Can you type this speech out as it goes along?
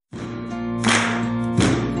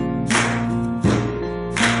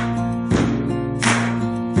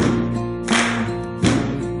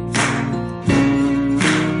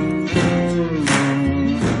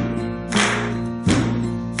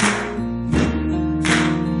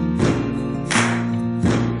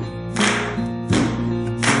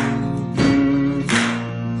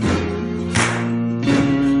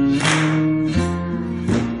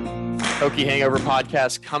Hokie Hangover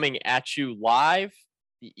podcast coming at you live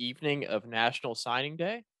the evening of National Signing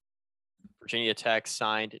Day. Virginia Tech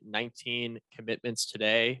signed 19 commitments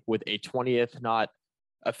today, with a 20th not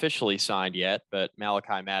officially signed yet, but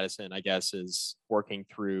Malachi Madison, I guess, is working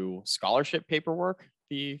through scholarship paperwork,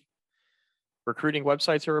 the recruiting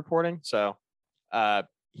websites are reporting. So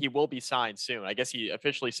he will be signed soon. I guess he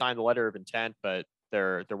officially signed the letter of intent, but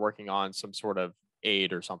they're working on some sort of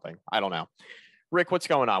aid or something. I don't know. Rick, what's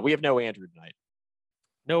going on? We have no Andrew tonight.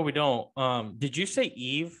 No, we don't. Did you say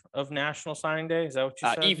eve of National Signing Day? Is that what you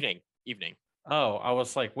said? Evening. Oh, I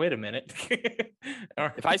was like, wait a minute.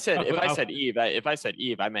 If I said Eve,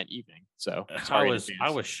 I meant evening. So I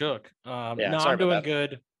was shook. I'm doing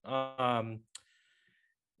good.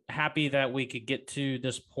 Happy that we could get to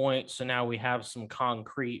this point. So now we have some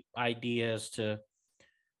concrete ideas to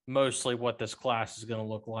mostly what this class is going to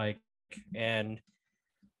look like. And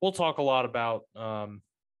we'll talk a lot about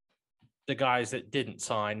the guys that didn't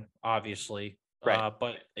sign, obviously. Right.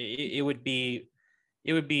 But it would be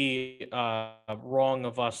wrong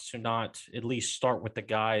of us to not at least start with the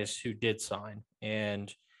guys who did sign.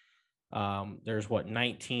 And there's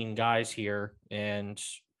 19 guys here, and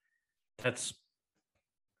that's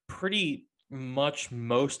pretty much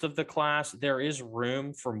most of the class. There is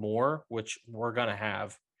room for more, which we're going to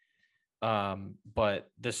have. But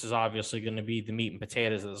this is obviously going to be the meat and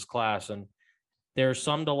potatoes of this class. And there's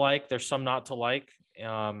some to like, there's some not to like.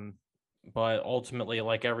 But ultimately,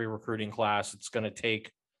 like every recruiting class, it's going to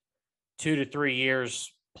take 2 to 3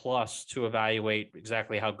 years plus to evaluate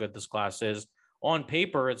exactly how good this class is. On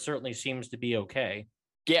paper, it certainly seems to be okay.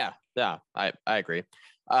 Yeah, I agree.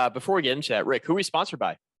 Before we get into that, Rick, who are we sponsored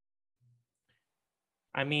by?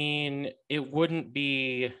 I mean, it wouldn't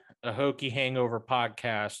be a Hokie Hangover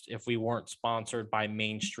podcast if we weren't sponsored by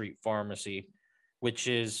Main Street Pharmacy, which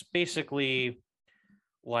is basically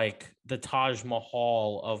like the Taj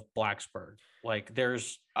Mahal of Blacksburg. Like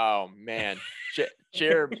there's... Oh, man.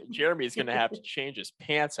 Jeremy's going to have to change his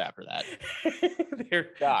pants after that.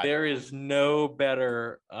 There is no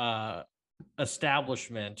better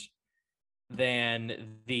establishment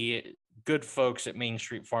than the good folks at Main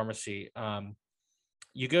Street Pharmacy.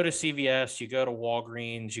 You go to CVS, you go to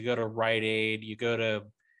Walgreens, you go to Rite Aid, you go to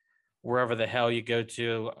wherever the hell you go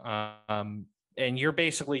to, and you're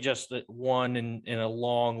basically just one in a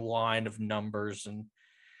long line of numbers, and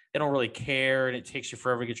they don't really care, and it takes you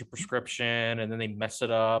forever to get your prescription, and then they mess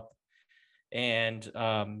it up. And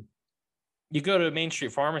you go to Main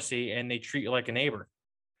Street Pharmacy, and they treat you like a neighbor.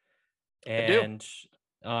 And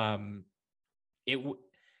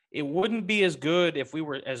it wouldn't be as good if we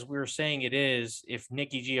were saying it is if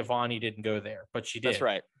Nikki Giovanni didn't go there, but she did. That's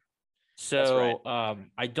right. So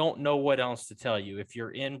I don't know what else to tell you. If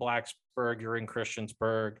you're in Blacksburg, you're in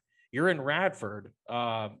Christiansburg, you're in Radford,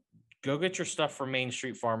 go get your stuff from Main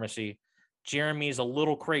Street Pharmacy. Jeremy's a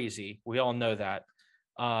little crazy. We all know that.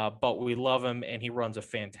 But we love him, and he runs a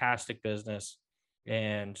fantastic business.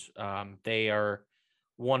 And they are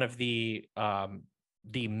one of the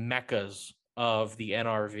meccas of the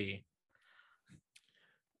NRV.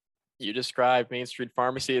 You described Main Street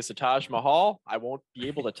Pharmacy as the Taj Mahal. I won't be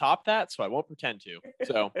able to top that, so I won't pretend to.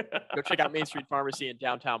 So go check out Main Street Pharmacy in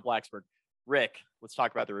downtown Blacksburg. Rick, let's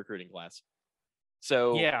talk about the recruiting class.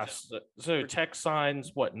 So Tech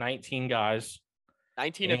signs 19 guys.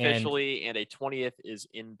 19 officially, and a 20th is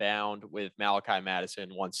inbound with Malachi Madison.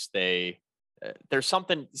 Once there's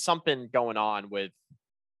something going on with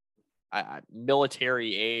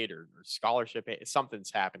military aid or scholarship aid.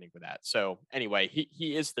 Something's happening with that. So anyway,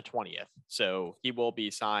 he is the 20th. So he will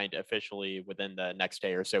be signed officially within the next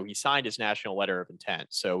day or so. He signed his national letter of intent.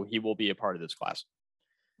 So he will be a part of this class.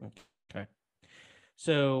 Okay.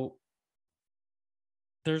 So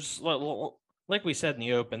there's, like we said in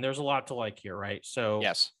the open, there's a lot to like here, right? So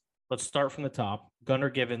yes, let's start from the top. Gunnar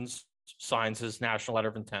Givens signs his national letter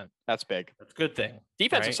of intent. That's big. That's a good thing.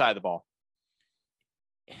 Defensive side of the ball.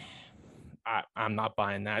 I'm not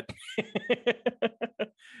buying that.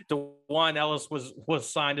 DeJuan Ellis was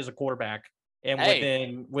signed as a quarterback,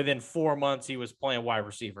 and within 4 months he was playing wide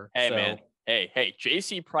receiver. Man. Hey,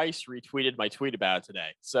 JC Price retweeted my tweet about it today.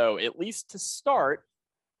 So at least to start,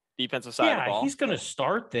 defensive side of the ball. Yeah, he's going to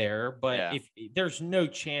start there, but if there's no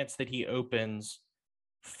chance that he opens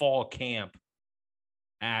fall camp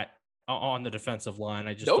on the defensive line,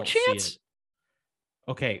 I just don't see it.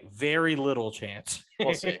 Okay, very little chance.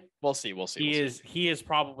 We'll see. He is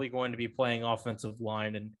probably going to be playing offensive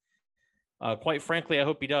line, and quite frankly, I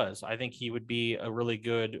hope he does. I think he would be a really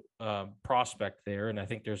good prospect there, and I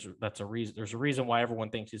think there's a reason why everyone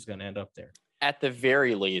thinks he's going to end up there. At the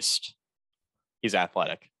very least, he's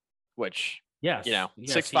athletic, which Yes. You know,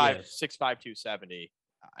 Yes, 6'5", he is. 6'5", 270.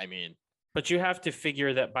 I mean, But you have to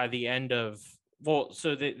figure that by the end of, well,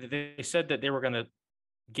 so they said that they were going to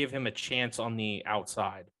give him a chance on the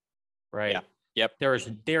outside, right? yeah. Yep.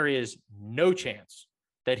 There is no chance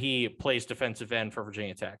that he plays defensive end for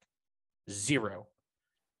Virginia Tech. Zero.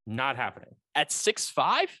 Not happening. At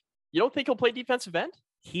 6'5", you don't think he'll play defensive end?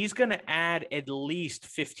 He's going to add at least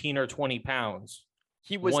 15 or 20 pounds.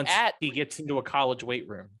 He was once he gets into a college weight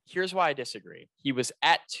room. Here's why I disagree. He was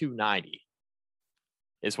at 290,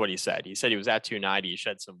 is what he said. He said he was at 290. He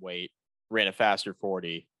shed some weight, ran a faster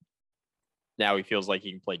 40. Now he feels like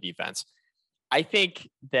he can play defense. I think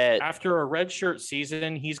that after a redshirt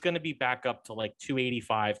season, he's going to be back up to like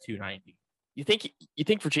 285, 290. You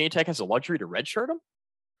think Virginia Tech has the luxury to redshirt him?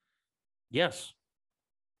 Yes.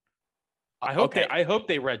 I hope okay. I hope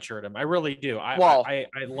they redshirt him. I really do. I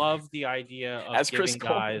love the idea of as giving Chris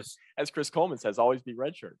Coleman, guys, as Chris Coleman says, always be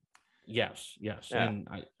redshirt. Yes. Yeah. And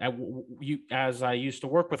as I used to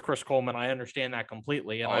work with Chris Coleman, I understand that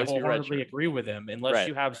completely, and I wholeheartedly agree with him. Unless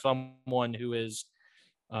you have someone who is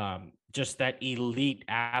just that elite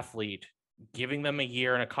athlete, giving them a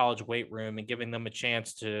year in a college weight room and giving them a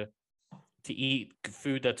chance to eat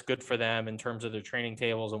food that's good for them in terms of their training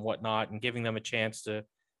tables and whatnot, and giving them a chance to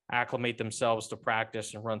acclimate themselves to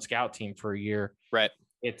practice and run scout team for a year. Right.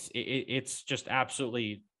 It's just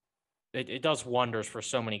absolutely, it does wonders for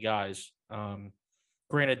so many guys.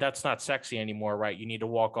 Granted, that's not sexy anymore, right? You need to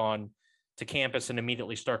walk on to campus and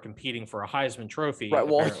immediately start competing for a Heisman Trophy. Right.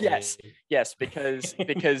 Well, apparently. yes,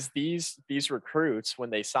 because these recruits, when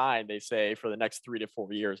they sign, they say for the next 3 to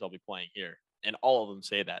 4 years I'll be playing here, and all of them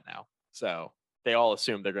say that now. So they all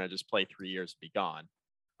assume they're going to just play 3 years and be gone.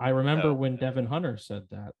 I remember when Devin Hunter said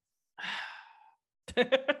that.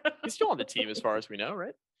 He's still on the team as far as we know,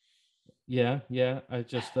 right? Yeah. I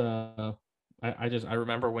just I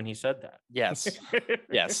remember when he said that.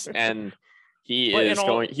 Yes. And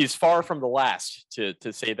he's far from the last to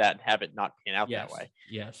say that and have it not pan out that way.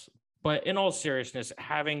 Yes. But in all seriousness,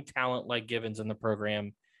 having talent like Givens in the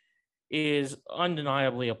program is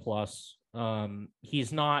undeniably a plus.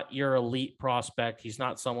 He's not your elite prospect. He's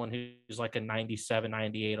not someone who's like a 97,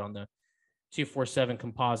 98 on the 247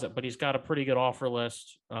 composite, but he's got a pretty good offer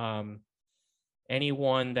list.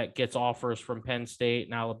 Anyone that gets offers from Penn State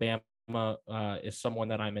and Alabama is someone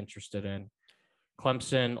that I'm interested in.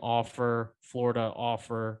 Clemson offer, Florida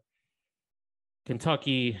offer,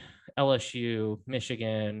 Kentucky, LSU,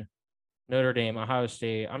 Michigan, Notre Dame, Ohio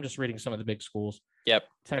State. I'm just reading some of the big schools. Yep.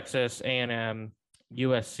 Texas, A&M,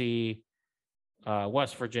 USC,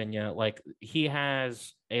 West Virginia. Like, he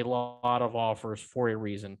has a lot of offers for a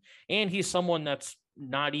reason. And he's someone that's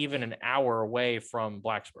not even an hour away from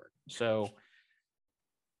Blacksburg. So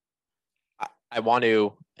I want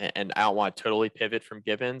to, and I don't want to totally pivot from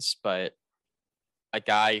Givens, but a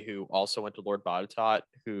guy who also went to Lord Botetourt,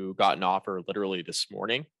 who got an offer literally this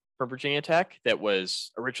morning from Virginia Tech that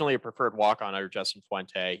was originally a preferred walk-on under Justin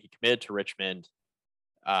Fuente. He committed to Richmond,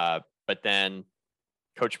 but then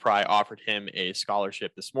Coach Pry offered him a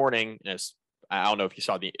scholarship this morning. And I don't know if you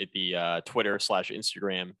saw the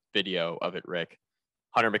Twitter/Instagram video of it, Rick.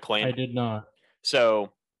 Hunter McLean. I did not.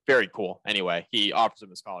 So very cool. Anyway, he offers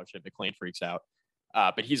him a scholarship. McLean freaks out.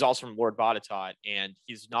 But he's also from Lord Botetourt, and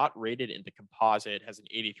he's not rated in the composite, has an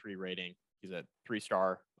 83 rating. He's a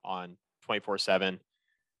 3-star on 24/7,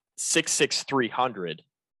 6'6", 300.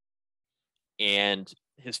 And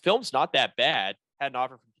his film's not that bad. Had an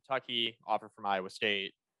offer from Kentucky, offer from Iowa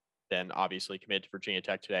State, then obviously committed to Virginia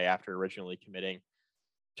Tech today after originally committing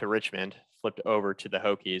to Richmond, flipped over to the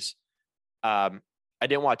Hokies. I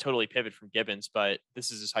didn't want to totally pivot from Givens, but this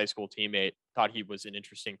is his high school teammate. Thought he was an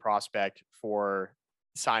interesting prospect for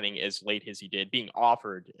signing as late as he did, being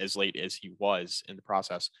offered as late as he was in the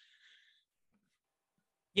process.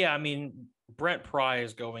 Yeah, I mean, Brent Pry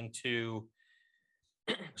is going to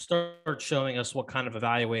start showing us what kind of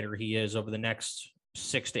evaluator he is over the next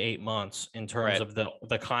 6 to 8 months in terms of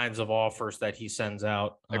the kinds of offers that he sends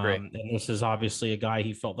out. And this is obviously a guy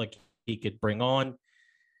he felt like he could bring on.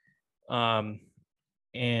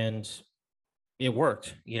 And it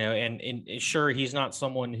worked, and sure, he's not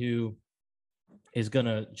someone who is going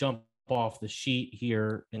to jump off the sheet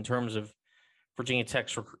here in terms of Virginia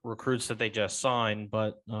Tech's recruits that they just signed.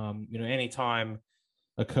 But, anytime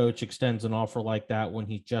a coach extends an offer like that when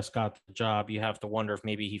he just got the job, you have to wonder if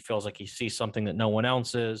maybe he feels like he sees something that no one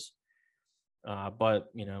else is. But,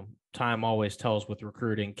 time always tells with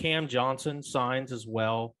recruiting. Cam Johnson signs as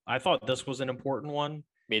well. I thought this was an important one.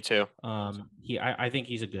 Me too. I think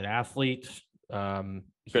he's a good athlete.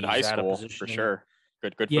 Good high school for sure.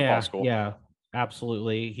 Good football school. Yeah,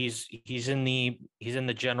 absolutely. He's in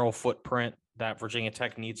the general footprint that Virginia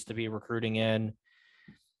Tech needs to be recruiting in.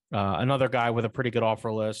 Another guy with a pretty good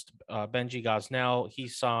offer list, Benji Gosnell, he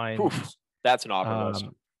signed. Oof, that's an offer list.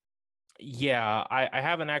 Yeah, I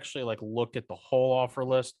haven't actually like looked at the whole offer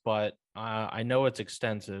list, but I know it's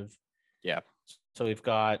extensive. Yeah. So we've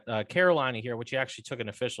got Carolina here, which he actually took an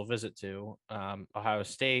official visit to, Ohio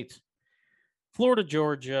State, Florida,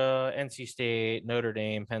 Georgia, NC State, Notre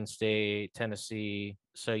Dame, Penn State, Tennessee.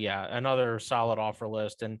 So yeah, another solid offer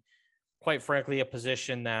list. And quite frankly, a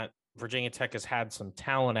position that Virginia Tech has had some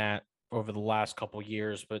talent at over the last couple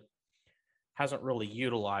years, but hasn't really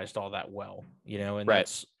utilized all that well, and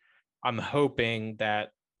Right. I'm hoping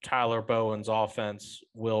that Tyler Bowen's offense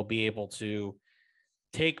will be able to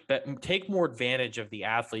take more advantage of the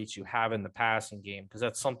athletes you have in the passing game, because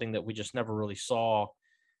that's something that we just never really saw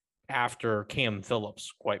after Cam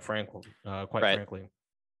Phillips, quite frankly.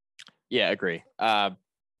 Yeah, I agree.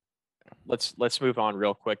 Let's move on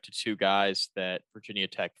real quick to two guys that Virginia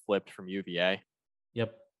Tech flipped from UVA.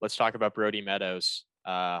 Yep. Let's talk about Brody Meadows,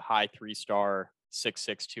 high 3-star,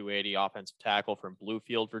 6'6", 280 offensive tackle from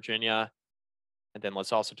Bluefield, Virginia. And then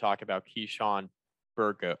let's also talk about Keyshawn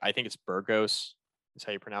Burgos. I think it's Burgos is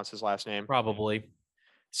how you pronounce his last name. Probably.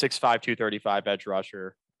 6'5", 235 edge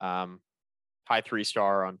rusher. High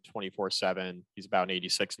 3-star on 24/7. He's about an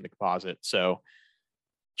 86 in the composite. So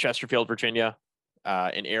Chesterfield, Virginia,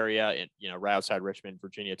 an area right outside Richmond.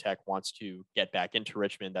 Virginia Tech wants to get back into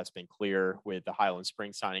Richmond. That's been clear with the Highland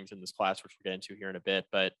Spring signings in this class, which we'll get into here in a bit.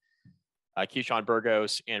 But Keyshawn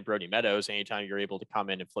Burgos and Brody Meadows, anytime you're able to come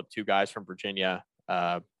in and flip two guys from Virginia,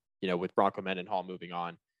 with Bronco Mendenhall moving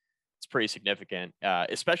on, it's pretty significant,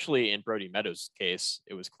 especially in Brody Meadows' case.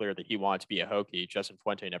 It was clear that he wanted to be a Hokie. Justin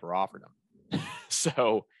Fuente never offered him.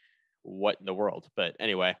 So what in the world? But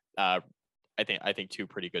anyway, I think two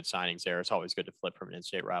pretty good signings there. It's always good to flip from an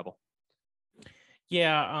in-state rival.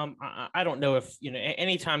 Yeah, I don't know if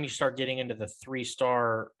anytime you start getting into the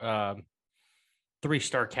three-star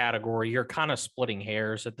category, you're kind of splitting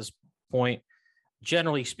hairs at this point.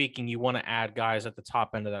 Generally speaking, you want to add guys at the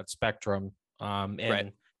top end of that spectrum, and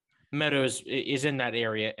right. Meadows is in that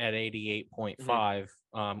area at 88.5,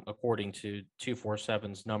 according to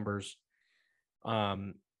 247's numbers.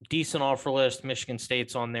 Decent offer list. Michigan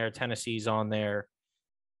State's on there. Tennessee's on there.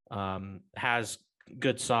 Has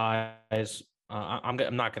good size. I'm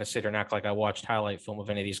not going to sit here and act like I watched highlight film of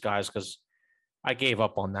any of these guys, because I gave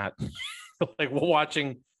up on that. Like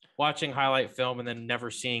watching highlight film and then never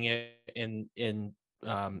seeing it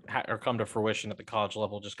or come to fruition at the college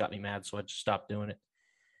level just got me mad. So I just stopped doing it.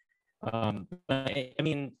 I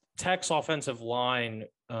mean, Tech's offensive line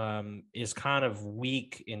is kind of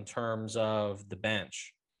weak in terms of the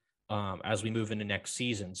bench as we move into next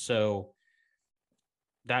season. So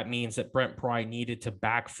that means that Brent Pry needed to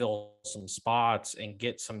backfill some spots and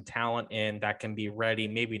get some talent in that can be ready,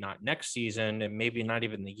 maybe not next season and maybe not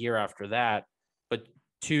even the year after that, but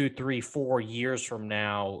 2, 3, 4 years from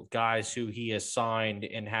now, guys who he has signed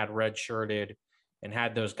and had redshirted and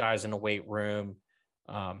had those guys in the weight room.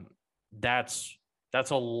 That's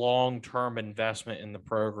a long-term investment in the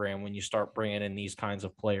program when you start bringing in these kinds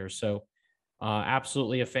of players. So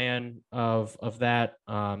absolutely a fan of that.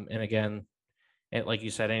 And again, like you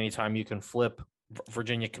said, anytime you can flip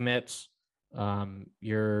Virginia commits,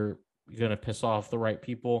 you're going to piss off the right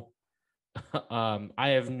people. I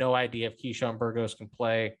have no idea if Keyshawn Burgos can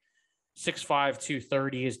play. 6'5",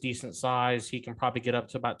 230 is decent size. He can probably get up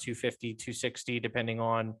to about 250, 260, depending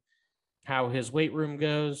on how his weight room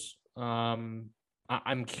goes.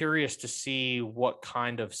 I'm curious to see what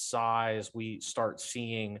kind of size we start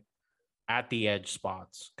seeing at the edge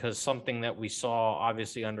spots, because something that we saw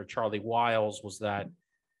obviously under Charlie Wiles was that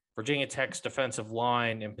Virginia Tech's defensive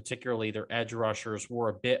line, and particularly their edge rushers, were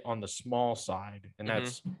a bit on the small side, and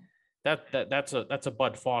that's a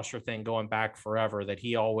Bud Foster thing going back forever, that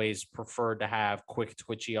he always preferred to have quick,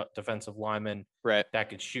 twitchy defensive linemen that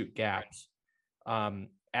could shoot gaps.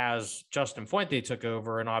 As Justin Fuente took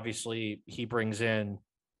over, and obviously he brings in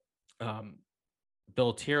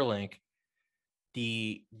Bill Tierlink,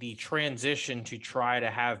 the transition to try to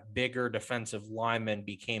have bigger defensive linemen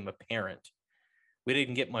became apparent. We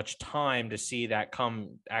didn't get much time to see that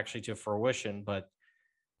come actually to fruition, but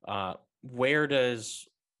where does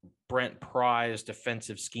Brent Pry's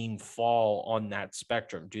defensive scheme fall on that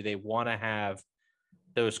spectrum? Do they want to have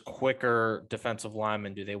those quicker defensive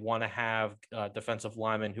linemen? Do they want to have defensive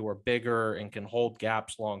linemen who are bigger and can hold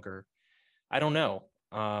gaps longer? I don't know.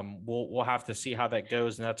 We'll have to see how that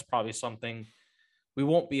goes, and that's probably something we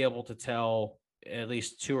won't be able to tell at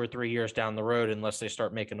least 2 or 3 years down the road unless they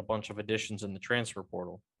start making a bunch of additions in the transfer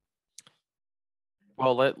portal.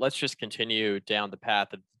 Well, let's just continue down the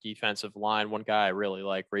path of the defensive line. One guy I really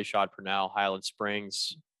like, Rashad Purnell, Highland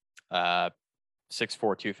Springs, uh,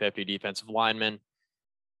 6'4", 250 defensive lineman.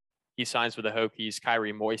 He signs with the Hokies.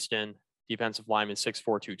 Kyrie Moiston, defensive lineman,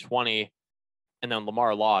 6'4", 220. And then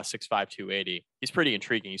Lamar Law, 6'5", 280. He's pretty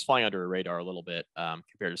intriguing. He's flying under a radar a little bit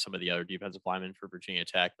compared to some of the other defensive linemen for Virginia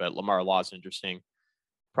Tech. But Lamar Law is an interesting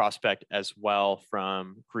prospect as well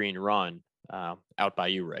from Green Run out by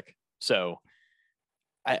you, Rick. So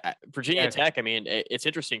Virginia Tech, I mean, it's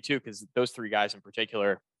interesting too, because those three guys in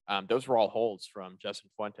particular, those were all holds from Justin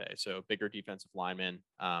Fuente. So bigger defensive linemen,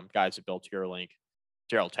 guys that built Tearlink,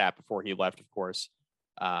 Gerald Tapp before he left, of course,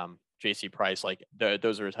 J.C. Price, like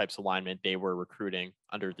those are the types of linemen they were recruiting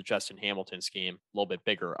under the Justin Hamilton scheme, a little bit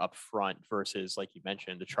bigger up front versus, like you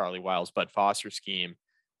mentioned, the Charlie Wiles, Bud Foster scheme,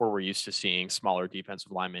 where we're used to seeing smaller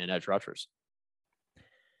defensive linemen and edge rushers.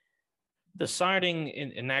 The signing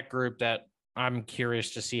in that group that I'm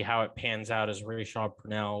curious to see how it pans out is Rashad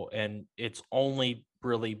Purnell, and it's only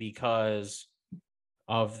really because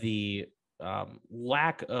of the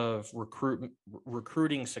lack of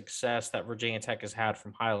recruiting success that Virginia Tech has had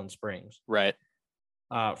from Highland Springs. Right.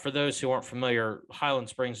 For those who aren't familiar, Highland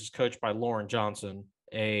Springs is coached by Lauren Johnson,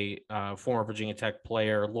 a former Virginia Tech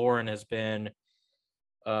player. Lauren has been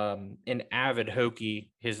an avid Hokie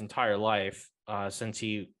his entire life since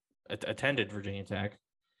he attended Virginia Tech.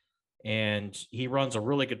 And he runs a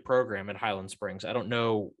really good program at Highland Springs. I don't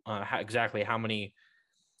know exactly how many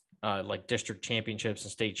like district championships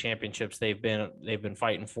and state championships they've been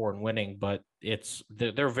fighting for and winning, but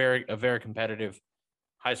they're a very competitive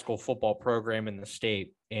high school football program in the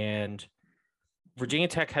state. And Virginia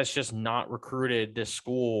Tech has just not recruited this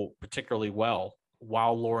school particularly well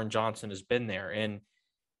while Lauren Johnson has been there. And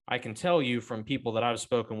I can tell you from people that I've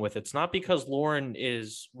spoken with, it's not because Lauren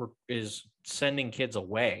is sending kids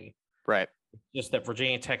away. Right. Just that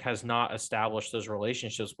Virginia Tech has not established those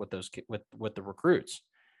relationships with with the recruits.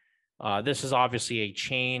 This is obviously a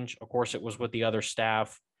change. Of course, it was with the other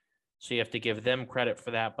staff, so you have to give them credit for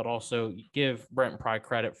that, but also give Brent Pry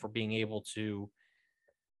credit for being able to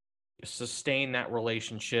sustain that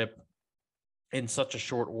relationship in such a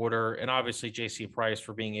short order, and obviously J.C. Price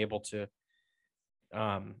for being able to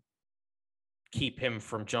keep him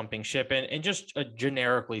from jumping ship. And just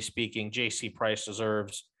generically speaking, J.C. Price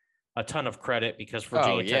deserves a ton of credit because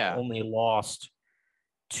Virginia Tech only lost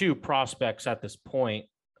 2 prospects at this point.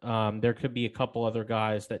 There could be a couple other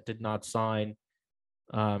guys that did not sign.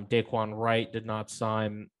 Daquan Wright did not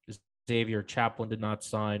sign. Xavier Chaplin did not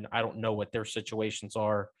sign. I don't know what their situations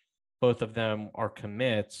are. Both of them are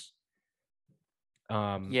commits.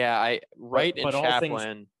 Wright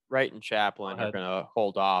and Chaplin are going to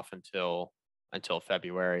hold off until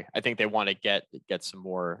February. I think they want to get some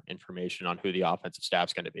more information on who the offensive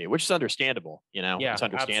staff's going to be, which is understandable. Yeah, it's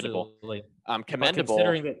understandable. Absolutely.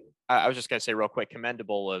 Commendable. I was just going to say real quick,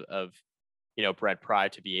 commendable of Brent Pry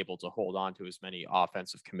to be able to hold on to as many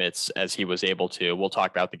offensive commits as he was able to. We'll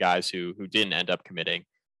talk about the guys who didn't end up committing,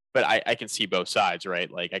 but I can see both sides, right?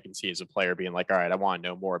 Like I can see as a player being like, all right, I want to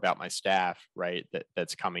know more about my staff, right?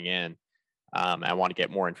 That's coming in. I want to get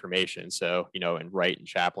more information. So, in Wright and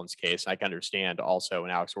Chaplin's case, I can understand also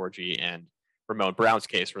in Alex Orji and Ramon Brown's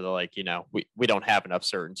case where they're like, we don't have enough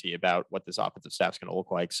certainty about what this offensive staff's going to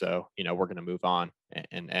look like. So, we're going to move on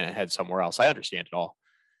and head somewhere else. I understand it all.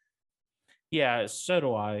 Yeah, so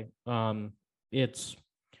do I. And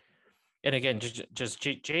again, just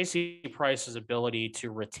J.C. Price's ability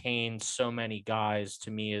to retain so many guys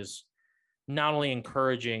to me is not only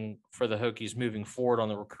encouraging for the Hokies moving forward on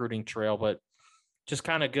the recruiting trail, but just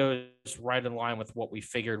kind of goes right in line with what we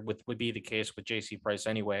figured would be the case with J.C. Price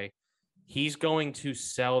anyway. He's going to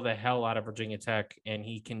sell the hell out of Virginia Tech, and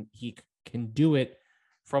he can do it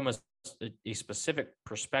from a specific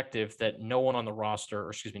perspective that no one on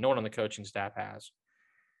the coaching staff has.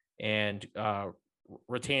 And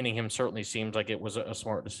retaining him certainly seems like it was a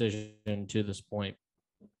smart decision to this point.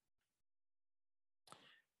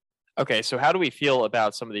 Okay, so how do we feel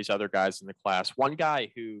about some of these other guys in the class? One guy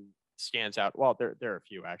who stands out, well, there are a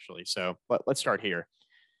few actually, so let's start here.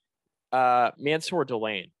 Mansour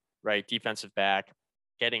Delane, right, defensive back,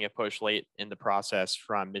 getting a push late in the process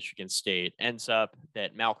from Michigan State. Ends up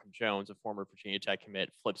that Malcolm Jones, a former Virginia Tech commit,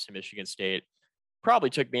 flips to Michigan State. Probably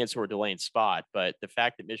took Mansour Delane's spot, but the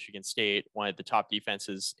fact that Michigan State, one of the top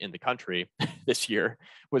defenses in the country this year,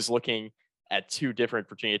 was looking at 2 different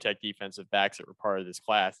Virginia Tech defensive backs that were part of this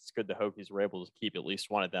class, it's good the Hokies were able to keep at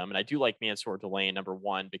least one of them. And I do like Mansour Delane, number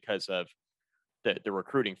one, because of the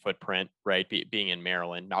recruiting footprint, right? Being in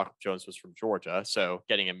Maryland. Malcolm Jones was from Georgia, so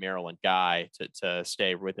getting a Maryland guy to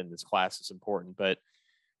stay within this class is important. But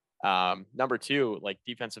Number two, like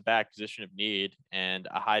defensive back position of need and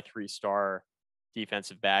a high 3-star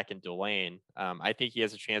defensive back in Delane. I think he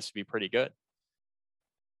has a chance to be pretty good.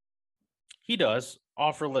 He does.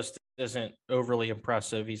 Offer list isn't overly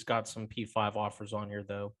impressive. He's got some P5 offers on here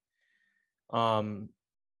though.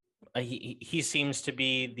 He seems to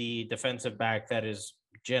be the defensive back that is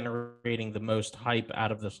generating the most hype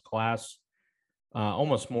out of this class,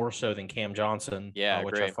 almost more so than Cam Johnson,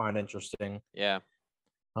 which I find interesting. Yeah,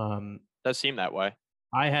 does seem that way.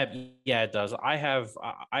 It does. I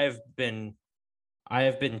have been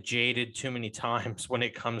jaded too many times when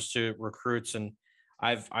it comes to recruits, and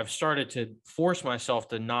I've started to force myself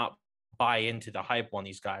to not buy into the hype on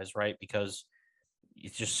these guys, right? Because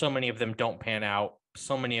it's just so many of them don't pan out.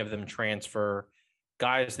 So many of them transfer.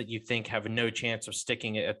 Guys that you think have no chance of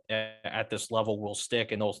sticking at this level will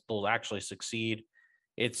stick, and they'll actually succeed.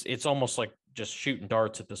 It's almost like just shooting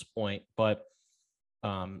darts at this point. But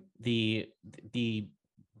the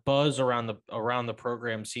buzz around the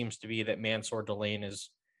program seems to be that Mansour Delane is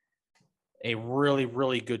a really,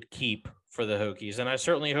 really good keep for the Hokies, and I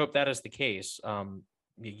certainly hope that is the case.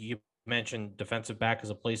 You mentioned defensive back as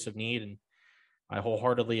a place of need, and I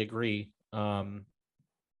wholeheartedly agree.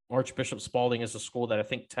 Archbishop Spalding is a school that I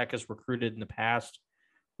think Tech has recruited in the past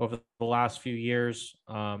over the last few years.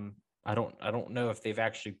 I don't know if they've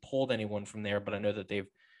actually pulled anyone from there, but I know that they've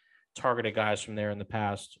targeted guys from there in the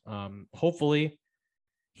past. Hopefully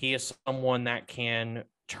he is someone that can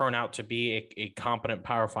turn out to be a competent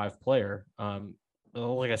Power 5 player.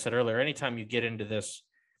 Like I said earlier, anytime you get into this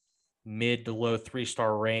mid to low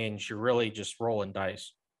 3-star range, you're really just rolling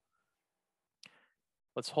dice.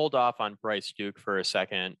 Let's hold off on Bryce Duke for a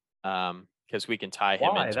second, because we can tie him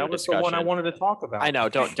into that a was discussion. The one I wanted to talk about. I know.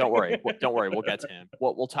 Don't worry. Don't worry. We'll get to him.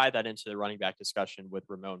 We'll tie that into the running back discussion with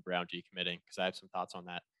Ramon Brown decommitting, because I have some thoughts on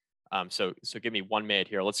that. So give me 1 minute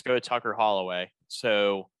here. Let's go to Tucker Holloway.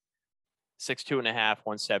 So 6'2.5",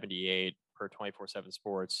 178 per 24/7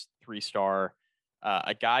 Sports, 3-star.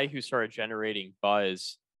 A guy who started generating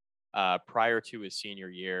buzz prior to his senior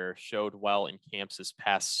year, showed well in camps this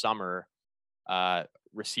past summer.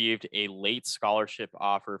 Received a late scholarship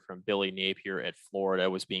offer from Billy Napier at Florida,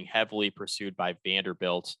 was being heavily pursued by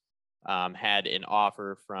Vanderbilt, had an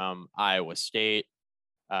offer from Iowa State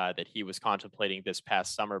that he was contemplating this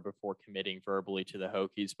past summer before committing verbally to the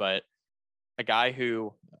Hokies. But a guy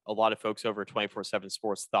who a lot of folks over 24/7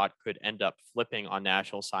 Sports thought could end up flipping on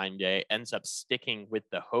National Signing Day ends up sticking with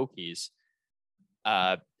the Hokies.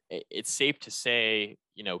 It's safe to say,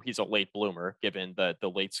 he's a late bloomer given the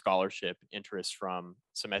late scholarship interest from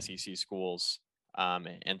some SEC schools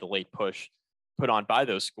and the late push put on by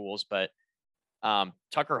those schools. But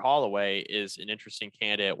Tucker Holloway is an interesting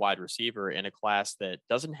candidate wide receiver in a class that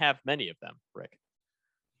doesn't have many of them, Rick.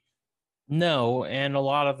 No, and a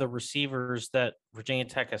lot of the receivers that Virginia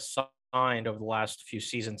Tech has signed over the last few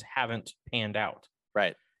seasons haven't panned out.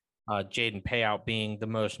 Right. Jaden Payout being the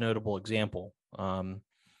most notable example.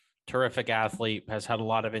 Terrific athlete, has had a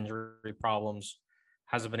lot of injury problems,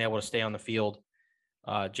 hasn't been able to stay on the field.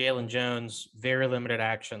 Jalen Jones, very limited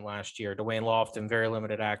action last year. Dwayne Lofton, very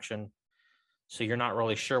limited action. So you're not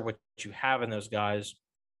really sure what you have in those guys.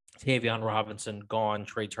 Tavion Robinson, gone.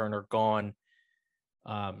 Trey Turner, gone.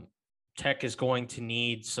 Tech is going to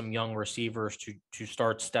need some young receivers to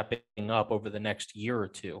start stepping up over the next year or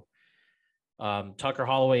two. Tucker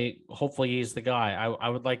Holloway, hopefully he's the guy. I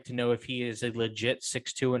would like to know if he is a legit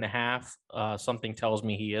 6'2.5". Something tells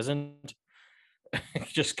me he isn't.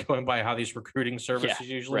 Just going by how these recruiting services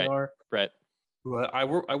usually are. Right. But I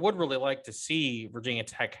would really like to see Virginia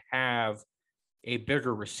Tech have a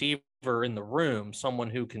bigger receiver in the room,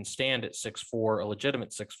 someone who can stand at 6'4", a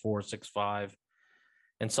legitimate 6'4", 6'5",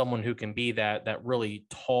 and someone who can be that really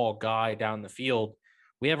tall guy down the field.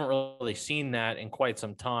 We haven't really seen that in quite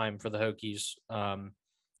some time for the Hokies.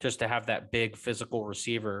 Just to have that big physical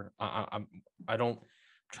receiver. I'm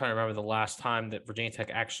trying to remember the last time that Virginia Tech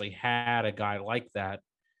actually had a guy like that.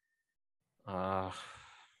 How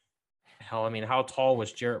tall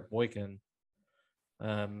was Jarrett Boykin?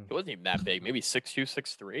 It wasn't even that big. Maybe 6'2",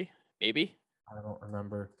 6'3", maybe. I don't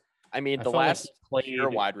remember. I mean, the last pure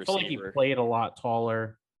wide receiver. I feel like he played a lot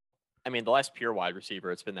taller. I mean, the last pure wide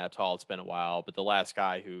receiver, it's been that tall. It's been a while. But the last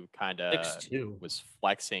guy who kind of was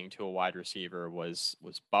flexing to a wide receiver was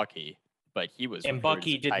Bucky. But he was. And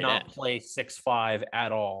Bucky did not play 6'5"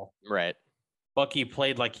 at all. Right. Bucky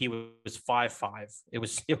played like he was 5'5". It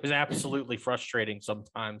was absolutely frustrating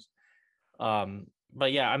sometimes.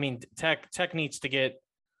 But yeah, I mean, Tech needs to get,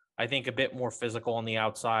 I think, a bit more physical on the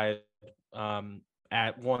outside.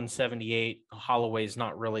 At 178, Holloway's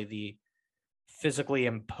not really the physically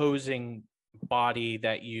imposing body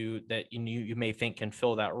that you may think can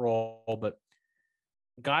fill that role, but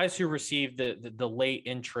guys who receive the late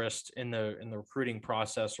interest in the recruiting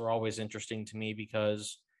process are always interesting to me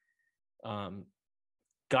because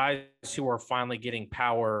guys who are finally getting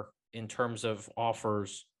power in terms of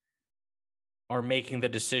offers are making the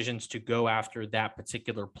decisions to go after that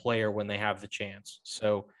particular player when they have the chance.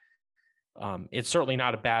 So it's certainly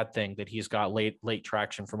not a bad thing that he's got late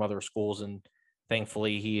traction from other schools, and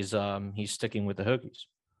thankfully he's sticking with the Hokies.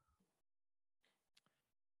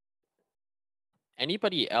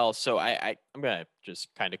 Anybody else? So I'm gonna just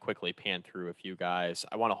kind of quickly pan through a few guys.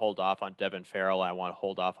 I want to hold off on Devin Farrell. I want to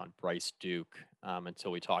hold off on Bryce Duke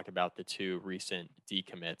until we talk about the two recent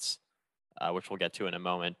decommits, which we'll get to in a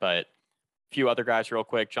moment. But a few other guys real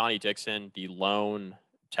quick. Johnny Dixon, the lone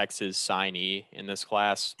Texas signee in this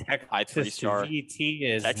class. High Texas to 3-star. VT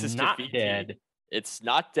is Texas to not VT. dead. It's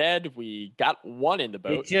not dead. We got one in the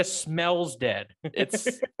boat. It just smells dead.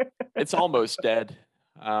 It's almost dead.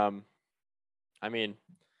 I mean,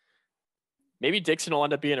 maybe Dixon will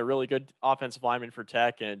end up being a really good offensive lineman for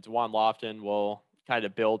Tech, and Dewan Lofton will kind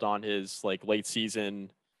of build on his like late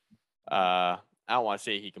season. I don't want to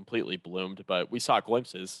say he completely bloomed, but we saw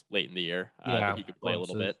glimpses late in the year that he could play a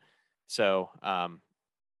little bit. So,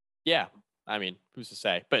 yeah, I mean, who's to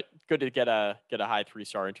say? But good to get a high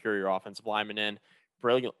 3-star interior offensive lineman in.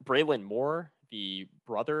 Braylon Moore, the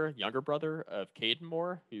younger brother of Caden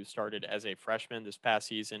Moore, who started as a freshman this past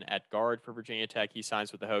season at guard for Virginia Tech. He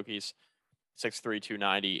signs with the Hokies. 6'3",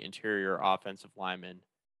 290 interior offensive lineman,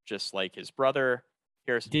 just like his brother.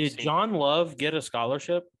 Did John Love get a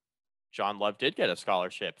scholarship? John Love did get a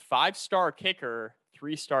scholarship. 5-star kicker,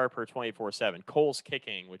 3-star per 24/7. Cole's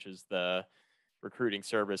Kicking, which is the recruiting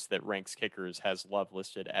service that ranks kickers, has Love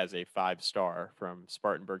listed as a 5-star from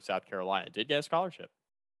Spartanburg, South Carolina. Did get a scholarship.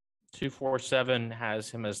 247 has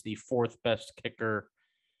him as the 4th best kicker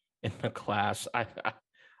in the class.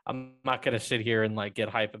 I'm not going to sit here and like get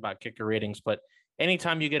hype about kicker ratings, but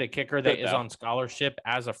anytime you get a kicker that is on scholarship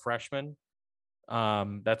as a freshman,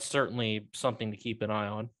 that's certainly something to keep an eye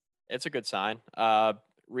on. It's a good sign.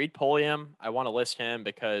 Reed Polium, I want to list him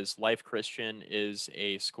because Life Christian is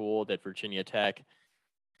a school that Virginia Tech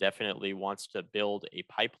definitely wants to build a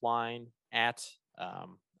pipeline at,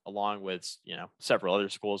 along with, several other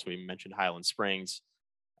schools. We mentioned Highland Springs.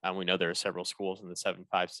 We know there are several schools in the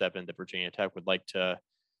 757 that Virginia Tech would like to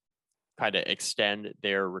kind of extend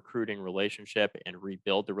their recruiting relationship and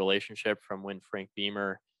rebuild the relationship from when the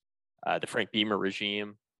Frank Beamer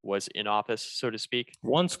regime was in office, so to speak.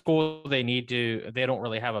 One school they don't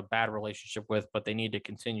really have a bad relationship with, but they need to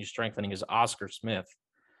continue strengthening is Oscar Smith.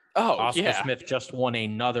 Oscar Smith just won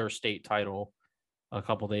another state title a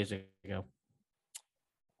couple days ago.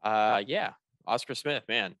 Oscar Smith,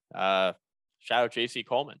 man. Shout out JC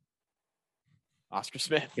Coleman. Oscar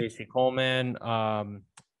Smith. JC Coleman. God,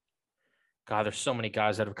 there's so many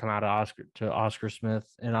guys that have come out of Oscar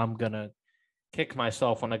Smith, and I'm gonna kick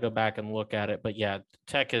myself when I go back and look at it. But yeah,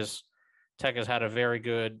 Tech has had a very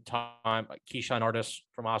good time. Keyshawn Artis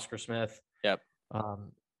from Oscar Smith. Yep.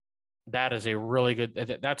 That is a really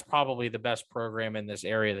good. That's probably the best program in this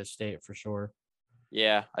area of the state for sure.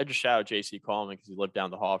 Yeah, I just shout out JC Coleman because he lived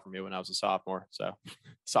down the hall from me when I was a sophomore, so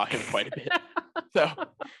saw him quite a bit. So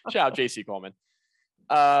shout out JC Coleman.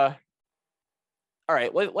 All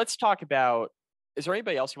right, let's talk about. Is there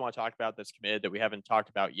anybody else you want to talk about that's committed that we haven't talked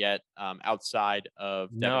about yet outside of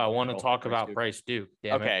Devin No, I want to Farrell, talk about Bryce Duke.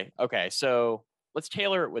 Okay. So let's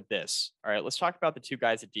tailor it with this. All right, let's talk about the two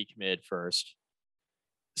guys that decommitted first.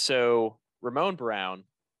 So Ramon Brown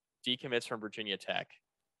decommits from Virginia Tech.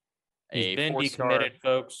 He's been decommitted,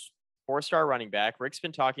 folks. 4-star running back. Rick's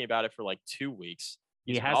been talking about it for like 2 weeks.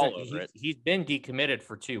 He's been decommitted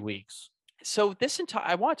for 2 weeks. So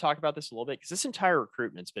I want to talk about this a little bit because this entire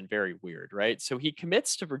recruitment's been very weird, right? So he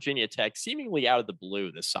commits to Virginia Tech seemingly out of the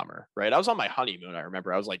blue this summer, right? I was on my honeymoon. I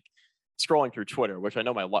remember I was like scrolling through Twitter, which I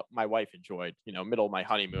know my wife enjoyed. Middle of my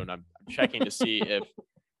honeymoon, I'm checking to see if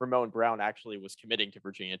Ramon Brown actually was committing to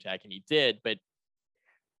Virginia Tech, and he did, but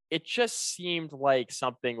it just seemed like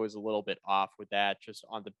something was a little bit off with that, just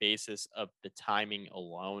on the basis of the timing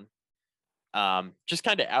alone. Just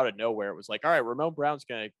kind of out of nowhere, it was like, all right, Ramon Brown's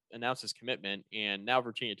going to announce his commitment, and now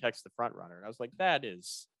Virginia Tech's the front runner. And I was like, that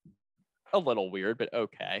is a little weird, but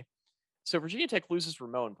okay. So Virginia Tech loses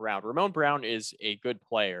Ramon Brown. Ramon Brown is a good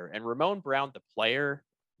player, and Ramon Brown, the player,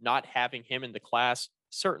 not having him in the class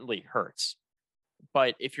certainly hurts.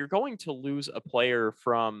 But if you're going to lose a player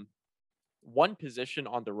from one position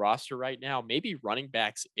on the roster right now, maybe running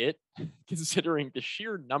back's it, considering the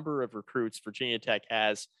sheer number of recruits Virginia Tech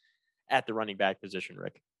has at the running back position,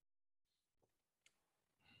 Rick.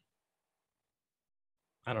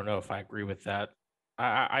 I don't know if I agree with that.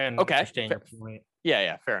 I Okay. understand your point.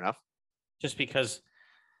 Yeah, fair enough. Just because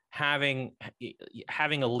having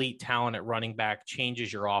elite talent at running back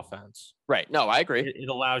changes your offense. Right. No, I agree. It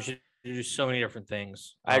allows you to do so many different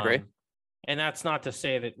things. I agree. And that's not to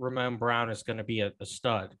say that Ramon Brown is going to be a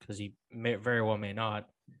stud, because he very well may not.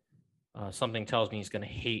 Something tells me he's going to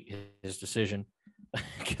hate his decision,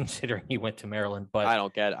 considering he went to Maryland. But I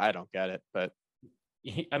don't get it. But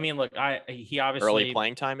I mean, look, he obviously early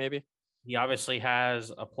playing time, maybe. He obviously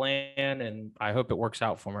has a plan, and I hope it works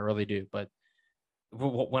out for him. I really do. But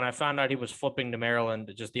when I found out he was flipping to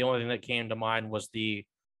Maryland, just the only thing that came to mind was the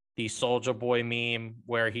Soldier Boy meme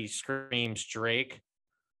where he screams Drake,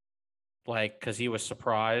 like, because he was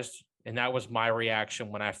surprised. And that was my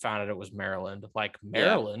reaction when I found out it was Maryland. Like,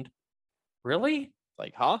 Maryland? Yeah. Really?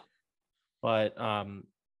 Like, huh? But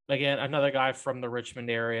again, another guy from the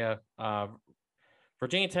Richmond area.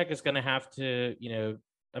 Virginia Tech is going to have to,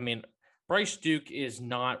 I mean, Bryce Duke is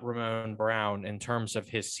not Ramon Brown in terms of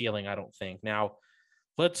his ceiling, I don't think. Now,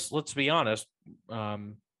 let's be honest.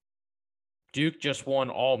 Duke just won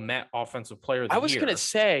all Met Offensive Player of the Year. I was going to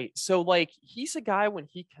say, so like he's a guy when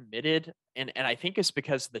he committed, and I think it's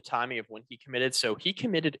because of the timing of when he committed. So he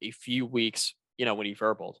committed a few weeks, when he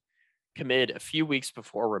verbaled, committed a few weeks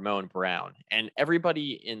before Ramon Brown, and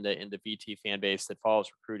everybody in the VT fan base that follows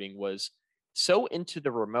recruiting was so into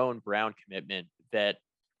the Ramon Brown commitment that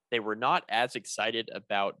they were not as excited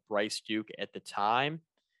about Bryce Duke at the time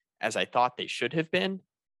as I thought they should have been.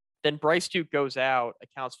 Then Bryce Duke goes out,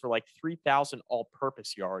 accounts for like 3,000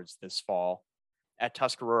 all-purpose yards this fall at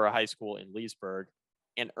Tuscarora High School in Leesburg,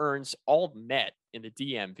 and earns all Met in the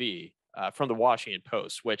DMV from the Washington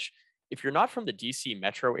Post, which if you're not from the DC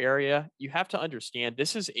metro area, you have to understand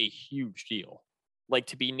this is a huge deal. Like,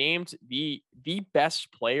 to be named the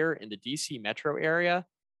best player in the DC metro area,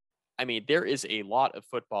 I mean, there is a lot of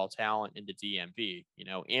football talent in the DMV.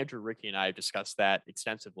 Andrew, Ricky, and I have discussed that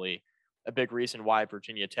extensively. A big reason why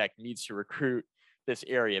Virginia Tech needs to recruit this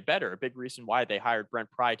area better. A big reason why they hired Brent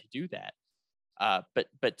Pry to do that.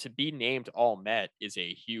 But to be named All Met is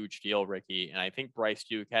a huge deal, Ricky. And I think Bryce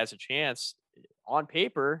Duke has a chance on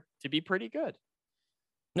paper to be pretty good.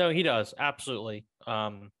 No, he does. Absolutely.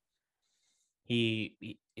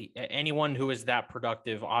 Anyone who is that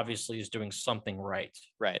productive obviously is doing something right.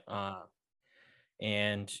 Right.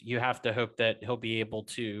 And you have to hope that he'll be able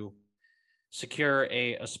to secure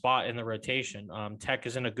a spot in the rotation. Tech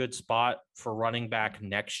is in a good spot for running back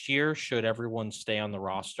next year, should everyone stay on the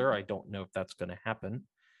roster. I don't know if that's going to happen.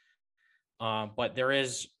 But there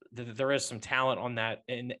is some talent on that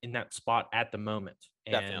in that spot at the moment.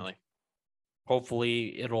 And definitely.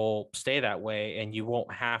 Hopefully it'll stay that way, and you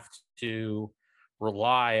won't have to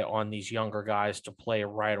rely on these younger guys to play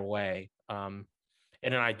right away. In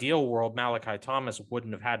an ideal world, Malachi Thomas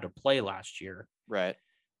wouldn't have had to play last year. Right.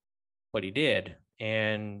 But he did.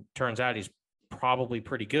 And turns out he's probably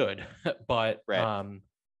pretty good. But, right.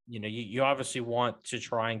 You obviously want to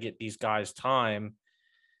try and get these guys time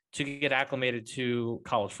to get acclimated to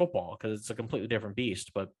college football, because it's a completely different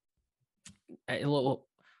beast. But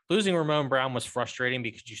losing Ramon Brown was frustrating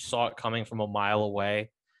because you saw it coming from a mile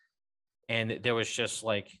away. And there was just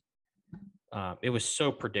like, it was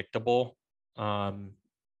so predictable.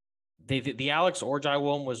 The Alex Orji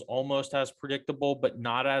one was almost as predictable, but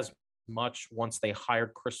not as much once they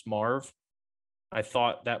hired Chris Marv. I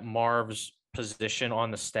thought that Marv's position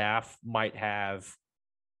on the staff might have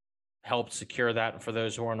helped secure that. And for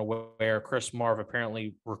those who aren't aware, Chris Marv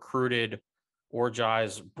apparently recruited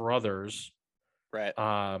Orji's brothers. Right.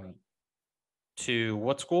 To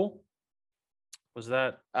what school was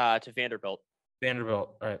that? To Vanderbilt.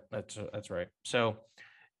 Vanderbilt. All right. That's right. So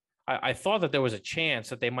I thought that there was a chance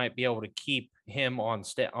that they might be able to keep him on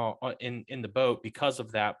in the boat because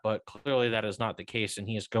of that, but clearly that is not the case, and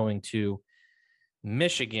he is going to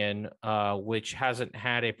Michigan, which hasn't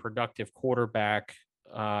had a productive quarterback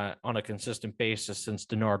on a consistent basis since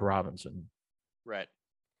Denard Robinson. Right.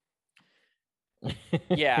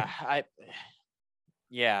 Yeah,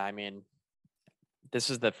 I mean, this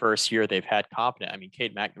is the first year they've had competent. I mean,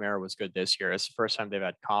 Cade McNamara was good this year. It's the first time they've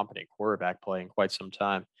had competent quarterback play in quite some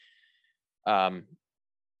time.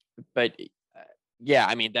 But yeah,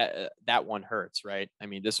 I mean, that one hurts, right? I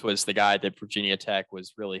mean, this was the guy that Virginia Tech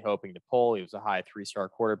was really hoping to pull. He was a high 3-star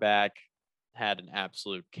quarterback, had an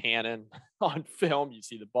absolute cannon on film. You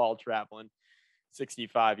see the ball traveling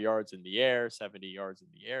 65 yards in the air, 70 yards in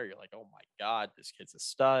the air. You're like, oh my God, this kid's a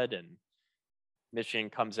stud. And Michigan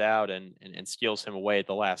comes out and steals him away at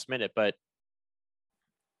the last minute. But,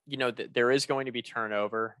 there is going to be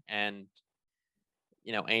turnover. And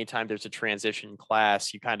anytime there's a transition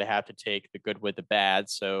class, you kind of have to take the good with the bad.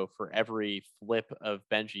 So for every flip of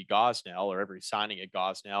Benji Gosnell, or every signing of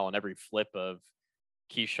Gosnell, and every flip of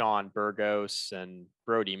Keyshawn Burgos and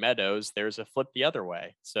Brody Meadows, there's a flip the other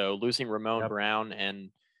way. So losing Ramon Brown and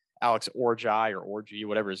Alex Orji, or Orji,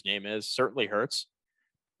 whatever his name is, certainly hurts,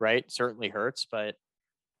 right? Certainly hurts. But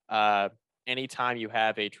anytime you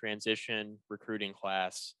have a transition recruiting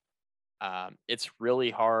class, it's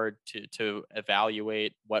really hard to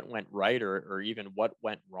evaluate what went right, or even what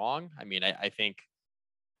went wrong. I mean, I think,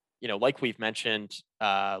 like we've mentioned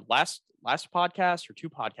last podcast or 2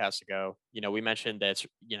 podcasts ago, we mentioned that,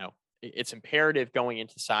 it's imperative going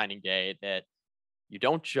into signing day that you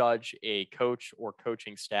don't judge a coach or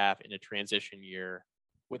coaching staff in a transition year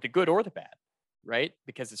with the good or the bad, right?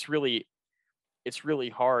 Because it's really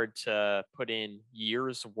hard to put in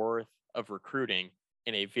years worth of recruiting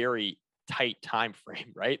in a very tight time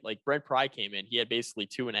frame, right? Like Brent Pry came in, he had basically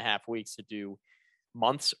 2.5 weeks to do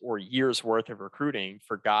months or years worth of recruiting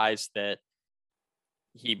for guys that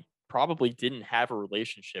he probably didn't have a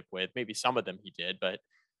relationship with. Maybe some of them he did, but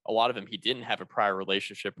a lot of them he didn't have a prior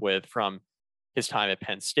relationship with from his time at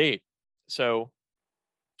Penn State. So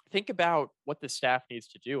think about what the staff needs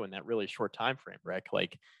to do in that really short time frame, Rick.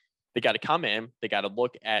 Like, they got to come in, they got to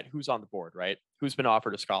look at who's on the board, right? Who's been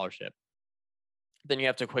offered a scholarship. Then you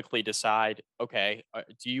have to quickly decide, okay,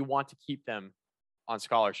 do you want to keep them on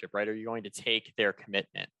scholarship, right? Are you going to take their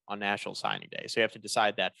commitment on National Signing Day? So you have to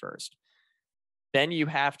decide that first. Then you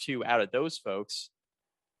have to, out of those folks,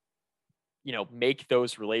 make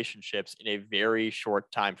those relationships in a very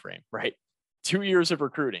short time frame, right? 2 years of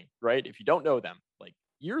recruiting, right? If you don't know them, like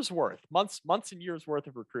years worth, months and years worth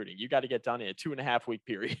of recruiting, you got to get done in a 2.5 week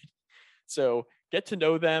period. So get to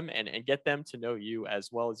know them and get them to know you as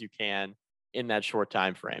well as you can in that short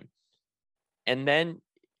time frame. And then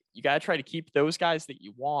you got to try to keep those guys that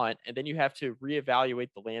you want. And then you have to reevaluate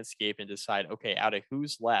the landscape and decide, okay, out of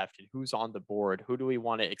who's left and who's on the board, who do we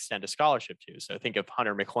want to extend a scholarship to? So think of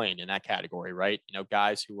Hunter McLean in that category, right?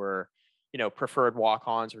 Guys who were, preferred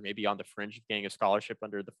walk-ons, or maybe on the fringe of getting a scholarship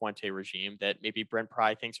under the Fuente regime, that maybe Brent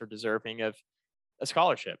Pry thinks are deserving of a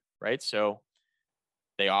scholarship, right? So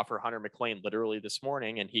they offer Hunter McLean literally this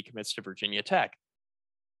morning, and he commits to Virginia Tech.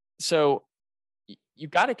 So you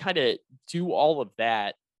got to kind of do all of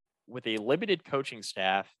that with a limited coaching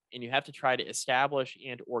staff, and you have to try to establish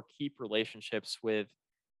and or keep relationships with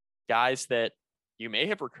guys that you may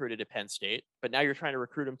have recruited at Penn State, but now you're trying to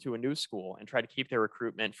recruit them to a new school and try to keep their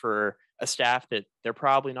recruitment for a staff that they're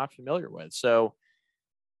probably not familiar with. So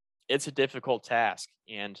it's a difficult task.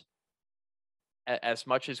 And as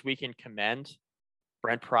much as we can commend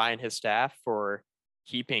Brent Pry and his staff for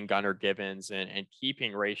keeping Gunnar Gibbons and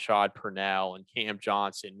keeping Rashad Purnell and Cam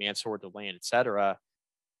Johnson, Mansour Delane, et cetera,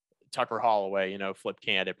 Tucker Holloway, flip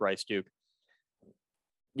candidate, Bryce Duke.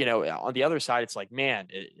 On the other side, it's like, man,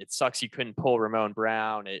 it sucks you couldn't pull Ramon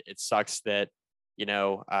Brown. It sucks that, you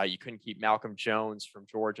couldn't keep Malcolm Jones from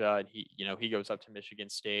Georgia, and he goes up to Michigan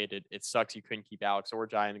State. It sucks you couldn't keep Alex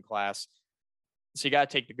Orji in the class. So you got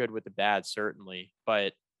to take the good with the bad, certainly.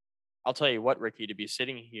 But I'll tell you what, Ricky, to be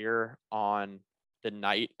sitting here on the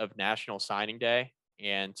night of National Signing Day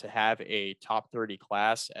and to have a top 30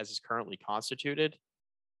 class as is currently constituted,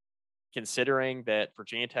 considering that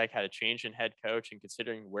Virginia Tech had a change in head coach and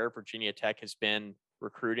considering where Virginia Tech has been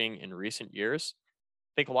recruiting in recent years,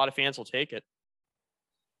 I think a lot of fans will take it.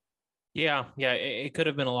 Yeah, it could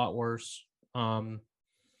have been a lot worse. We're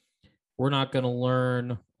not going to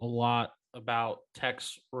learn a lot about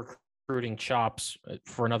Tech's recruiting chops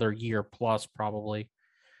for another year plus, probably.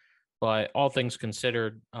 But all things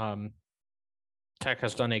considered, Tech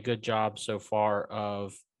has done a good job so far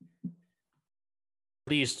of at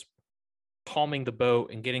least calming the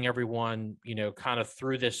boat and getting everyone, kind of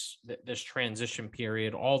through this transition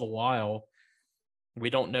period. All the while, we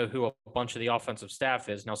don't know who a bunch of the offensive staff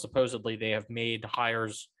is. Now, supposedly they have made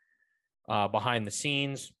hires behind the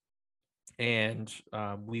scenes, and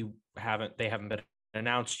they haven't been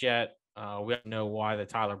announced yet. We don't know why the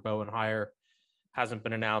Tyler Bowen hire hasn't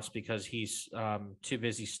been announced, because he's too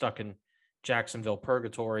busy stuck in Jacksonville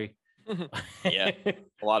purgatory. Yeah,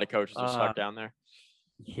 a lot of coaches are stuck down there.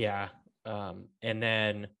 Yeah. And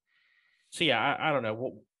then, so yeah, I don't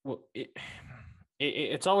know.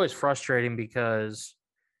 It's always frustrating because,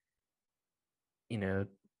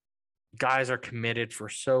 guys are committed for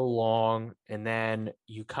so long, and then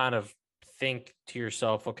you kind of think to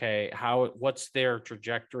yourself, okay, what's their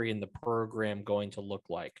trajectory in the program going to look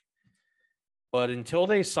like? But until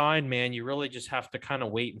they sign, man, you really just have to kind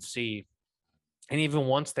of wait and see. And even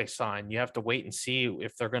once they sign, you have to wait and see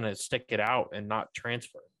if they're going to stick it out and not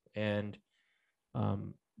transfer. And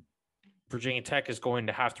Virginia Tech is going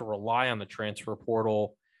to have to rely on the transfer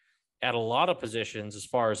portal at a lot of positions, as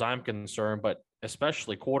far as I'm concerned, but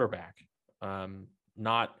especially quarterback.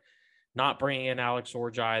 Not bringing in Alex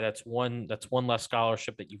Orjai. That's one less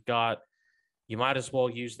scholarship that you've got. You might as well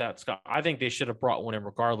use that. I think they should have brought one in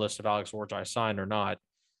regardless if Alex Orjai signed or not.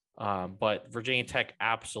 But Virginia Tech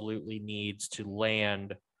absolutely needs to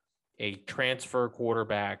land a transfer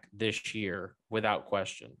quarterback this year without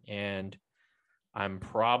question. And I'm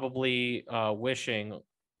probably wishing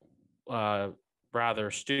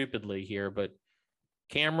rather stupidly here, but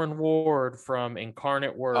Cameron Ward from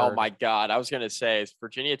Incarnate Word. Oh my God. I was going to say,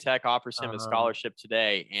 Virginia Tech offers him a scholarship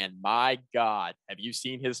today. And my God, have you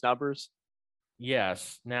seen his numbers?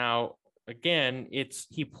 Yes. Now, again,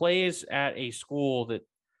 he plays at a school that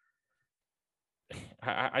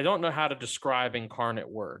I don't know how to describe Incarnate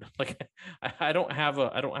Word. Like I don't have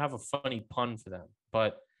a funny pun for them,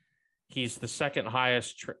 but he's the second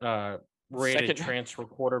highest rated transfer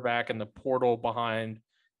quarterback in the portal behind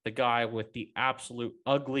the guy with the absolute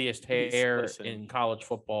ugliest hair in college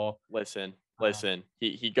football. Listen.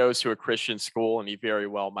 He goes to a Christian school, and he very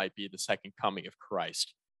well might be the second coming of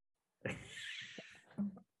Christ.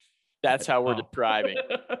 That's how we're describing.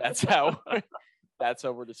 That's how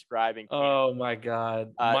we're describing. Oh my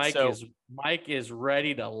God. Mike is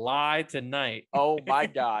ready to lie tonight. Oh my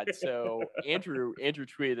God. So Andrew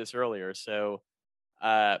tweeted this earlier. So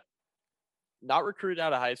not recruited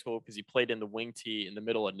out of high school because he played in the wing tee in the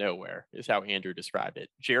middle of nowhere is how Andrew described it.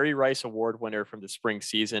 Jerry Rice Award winner from the spring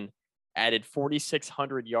season, added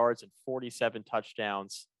 4,600 yards and 47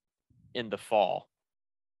 touchdowns in the fall.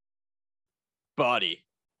 Buddy,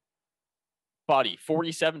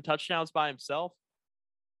 47 touchdowns by himself?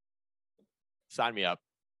 Sign me up.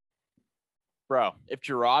 Bro, if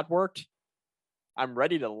Gerard worked, I'm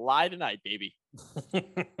ready to lie tonight, baby.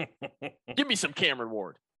 Give me some Cameron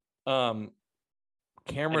Ward.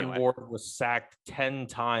 Cameron Ward was sacked 10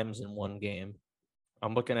 times in one game.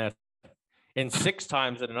 I'm looking at and 6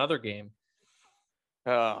 times in another game.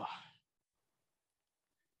 I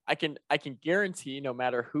can guarantee no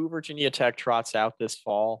matter who Virginia Tech trots out this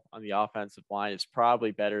fall on the offensive line, it's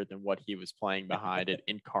probably better than what he was playing behind at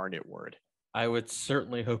Incarnate Word. I would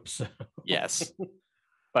certainly hope so. Yes.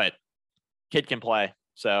 But kid can play,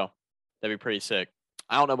 so that'd be pretty sick.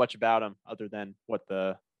 I don't know much about him other than what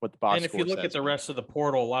the box. And if you look at the rest of the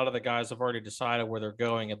portal, a lot of the guys have already decided where they're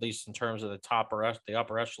going, at least in terms of the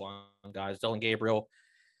upper echelon guys. Dylan Gabriel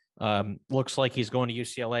looks like he's going to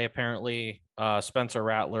UCLA apparently. Spencer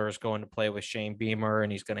Rattler is going to play with Shane Beamer,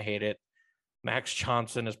 and he's going to hate it. Max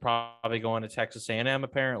Johnson is probably going to Texas A&M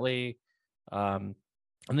apparently.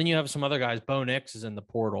 And then you have some other guys. Bo Nix is in the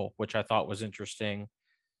portal, which I thought was interesting.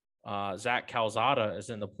 Zach Calzada is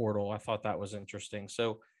in the portal. I thought that was interesting.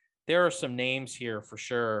 So there are some names here for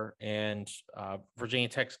sure. And Virginia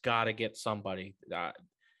Tech's got to get somebody.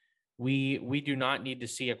 We do not need to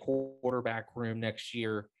see a quarterback room next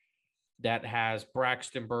year that has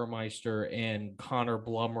Braxton Burmeister and Connor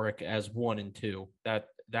Blumrick as 1 and 2.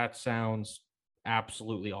 That sounds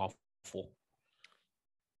absolutely awful.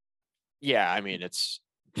 Yeah, I mean, it's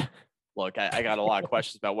look, I got a lot of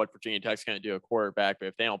questions about what Virginia Tech's going to do at quarterback, but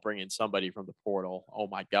if they don't bring in somebody from the portal, oh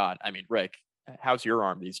my God. I mean, Rick, how's your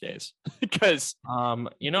arm these days? Because I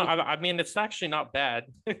mean, it's actually not bad.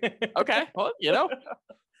 Okay, well,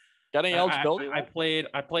 got any eligibility? I played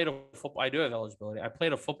a football. I do have eligibility. I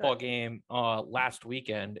played a football game last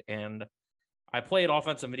weekend, and I played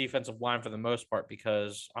offensive and defensive line for the most part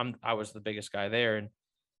because I was the biggest guy there, and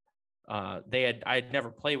I'd never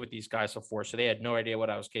played with these guys before, so they had no idea what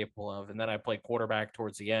I was capable of. And then I played quarterback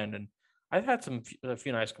towards the end, and I've had a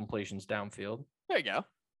few nice completions downfield. There you go.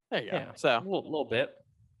 Yeah, so a little bit.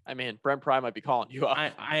 I mean, Brent Pry might be calling you up.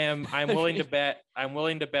 I'm willing to bet. I'm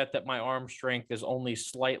willing to bet that my arm strength is only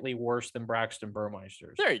slightly worse than Braxton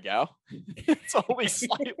Burmeister's. There you go. It's only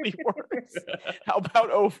slightly worse. How about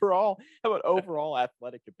overall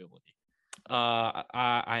athletic ability?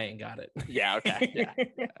 I ain't got it. Yeah. Okay. Yeah.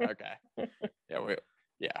 Okay.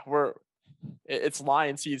 We're it's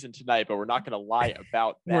lion season tonight, but we're not going to lie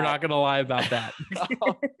about that. We're not going to lie about that.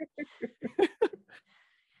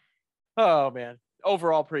 Oh man.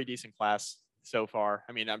 Overall, pretty decent class so far.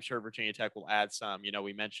 I mean, I'm sure Virginia Tech will add some.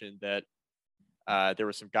 We mentioned that there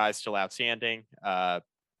were some guys still outstanding.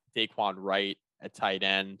 Daquan Wright at tight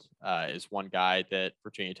end is one guy that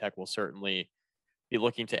Virginia Tech will certainly be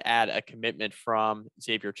looking to add a commitment from.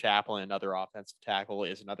 Xavier Chaplin, another offensive tackle,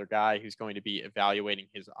 is another guy who's going to be evaluating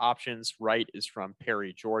his options. Wright is from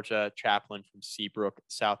Perry, Georgia. Chaplin from Seabrook,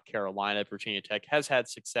 South Carolina. Virginia Tech has had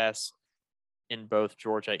success in both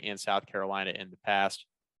Georgia and South Carolina in the past.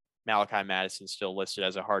 Malachi Madison still listed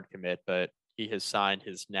as a hard commit, but he has signed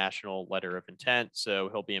his national letter of intent, so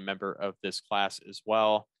he'll be a member of this class as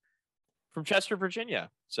well from Chester, Virginia.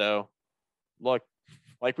 So, look,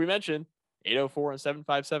 like we mentioned, 804 and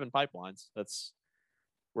 757 pipelines. That's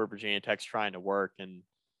where Virginia Tech's trying to work. And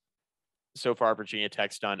so far, Virginia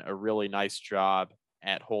Tech's done a really nice job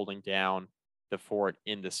at holding down the fort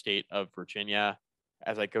in the state of Virginia.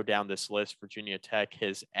 As I go down this list, Virginia Tech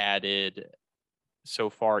has added so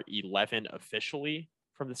far 11 officially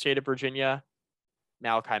from the state of Virginia.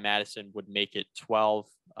 Malachi Madison would make it 12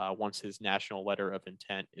 once his national letter of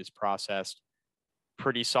intent is processed.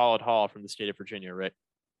 Pretty solid haul from the state of Virginia, Rick.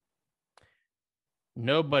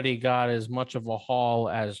 Nobody got as much of a haul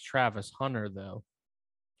as Travis Hunter, though.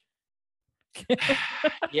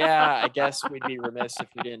 Yeah, I guess we'd be remiss if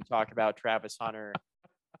we didn't talk about Travis Hunter.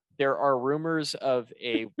 There are rumors of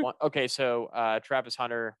Travis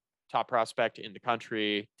Hunter, top prospect in the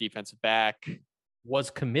country, defensive back.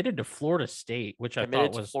 Was committed to Florida State, which I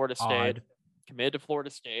thought was odd. Committed to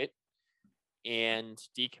Florida State and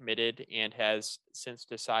decommitted, and has since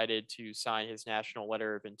decided to sign his national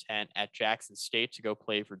letter of intent at Jackson State to go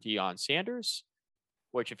play for Deion Sanders,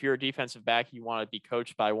 which if you're a defensive back, you want to be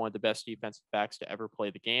coached by one of the best defensive backs to ever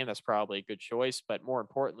play the game. That's probably a good choice. But more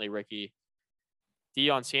importantly, Ricky,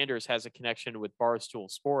 Deion Sanders has a connection with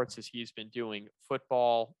Barstool Sports as he's been doing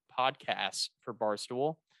football podcasts for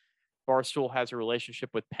Barstool. Barstool has a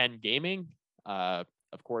relationship with Penn Gaming, of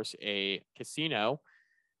course, a casino.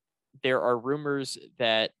 There are rumors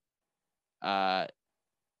that Barstool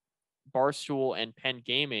and Penn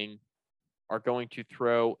Gaming are going to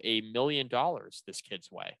throw $1 million this kid's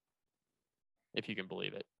way, if you can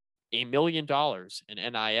believe it. $1 million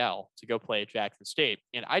in NIL to go play at Jackson State.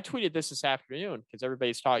 And I tweeted this afternoon because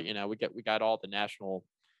everybody's talking, we got all the national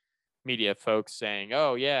media folks saying,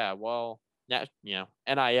 oh yeah, well,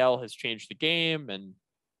 NIL has changed the game, and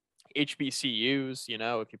HBCUs,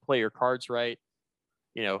 if you play your cards right,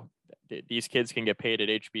 these kids can get paid at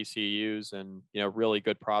HBCUs, and, really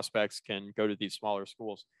good prospects can go to these smaller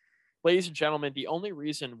schools. Ladies and gentlemen, the only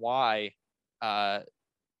reason why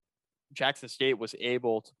Jackson State was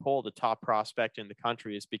able to pull the top prospect in the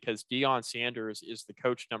country is because Deion Sanders is the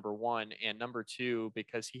coach, number one, and number two,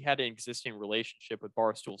 because he had an existing relationship with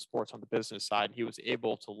Barstool Sports on the business side. He was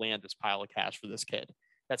able to land this pile of cash for this kid.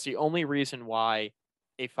 That's the only reason why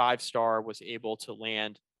a 5-star was able to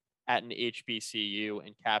land at an HBCU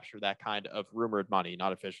and capture that kind of rumored money,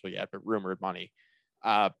 not officially yet, but rumored money.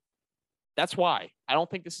 That's why I don't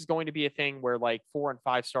think this is going to be a thing where like 4 and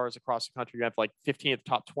 5 stars across the country, you have like 15 of the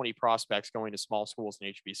top 20 prospects going to small schools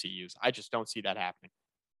and HBCUs. I just don't see that happening.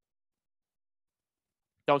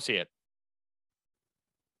 Don't see it.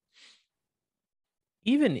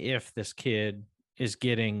 Even if this kid is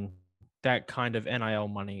getting that kind of NIL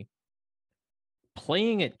money,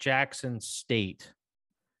 playing at Jackson State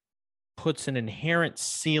puts an inherent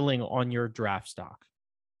ceiling on your draft stock,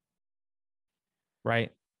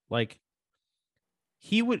 right? Like,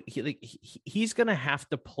 he's going to have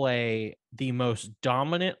to play the most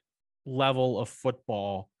dominant level of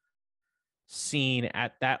football seen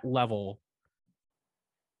at that level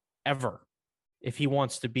ever if he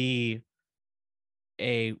wants to be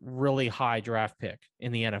a really high draft pick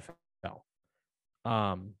in the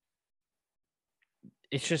NFL.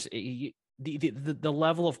 It's just the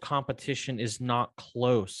level of competition is not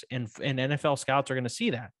close, and NFL scouts are going to see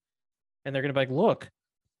that, and they're going to be like, look,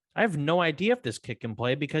 I have no idea if this kid can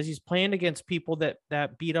play because he's playing against people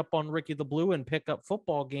that beat up on Ricky the Blue and pick up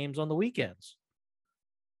football games on the weekends.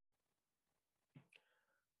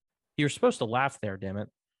 You're supposed to laugh there, damn it.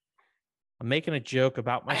 I'm making a joke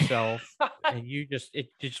about myself, and it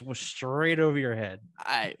just was straight over your head.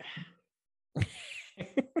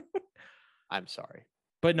 I'm sorry.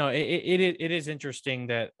 But no, it is interesting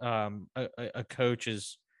that a coach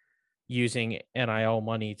is using NIL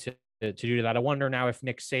money to do that. I wonder now if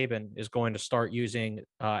Nick Saban is going to start using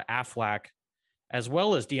Aflac as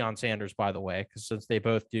well as Deion Sanders, by the way, because since they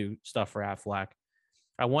both do stuff for Aflac.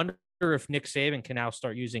 I wonder if Nick Saban can now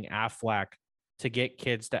start using Aflac to get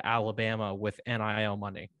kids to Alabama with NIL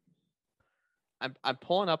money. I'm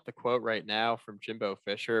pulling up the quote right now from Jimbo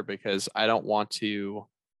Fisher because I don't want to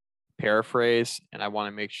paraphrase, and I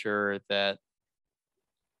want to make sure that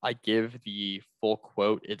I give the full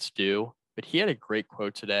quote its due. But he had a great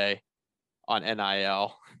quote today on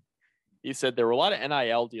NIL. He said there were a lot of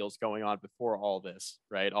NIL deals going on before all this,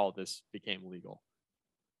 right? All this became legal.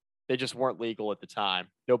 They just weren't legal at the time.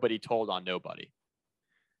 Nobody told on nobody.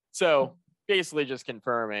 So basically just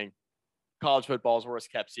confirming college football's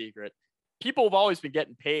worst kept secret. People have always been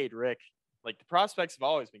getting paid, Rick. Like the prospects have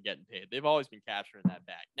always been getting paid. They've always been capturing that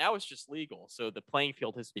bag. Now it's just legal. So the playing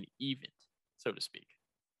field has been evened, so to speak.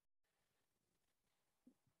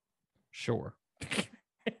 Sure.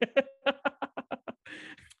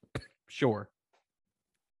 Sure.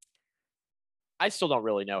 I still don't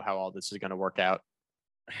really know how all this is going to work out.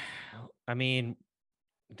 I mean,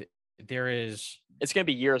 there is. It's going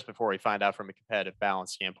to be years before we find out from a competitive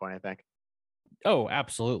balance standpoint, I think. Oh,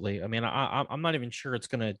 absolutely. I mean, I'm not even sure it's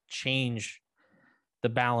going to change the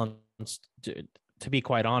balance, to be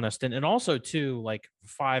quite honest. And also, too, like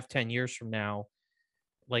 5-10 years from now,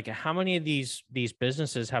 like how many of these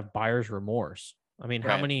businesses have buyer's remorse? I mean,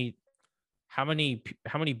 Right. how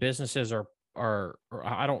many businesses are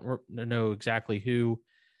I don't know exactly who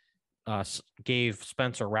gave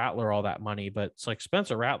Spencer Rattler all that money, but it's like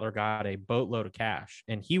Spencer Rattler got a boatload of cash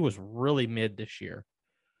and he was really mid this year.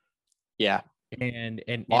 Yeah. And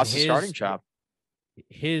lost his his starting job.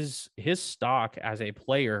 His stock as a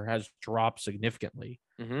player has dropped significantly.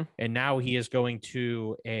 Mm-hmm. And now he is going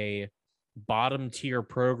to a bottom tier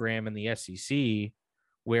program in the SEC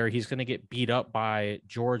where he's going to get beat up by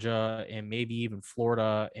Georgia and maybe even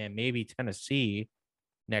Florida and maybe Tennessee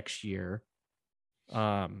next year.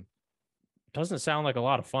 Doesn't sound like a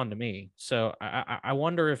lot of fun to me. So I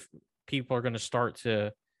wonder if people are going to start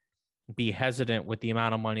to be hesitant with the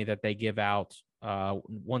amount of money that they give out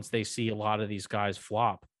once they see a lot of these guys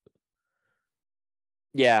flop.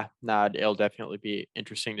 Yeah, no, it'll definitely be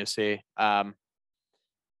interesting to see.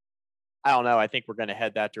 I don't know. I think we're going to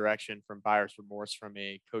head that direction from buyer's remorse from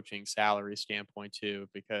a coaching salary standpoint too,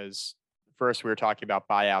 because first we were talking about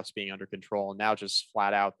buyouts being under control, and now just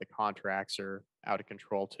flat out the contracts are out of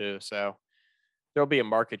control too. So there'll be a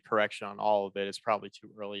market correction on all of it. It's probably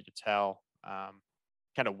too early to tell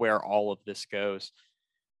kind of where all of this goes.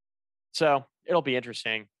 So it'll be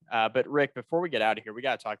interesting. But Rick, before we get out of here, we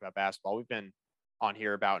got to talk about basketball. We've been on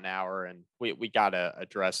here about an hour, and we got to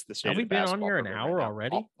address the state Have of we the been on basketball here an program hour right now.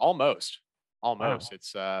 already? Almost. Wow.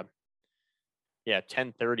 It's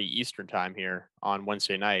 10:30 Eastern time here on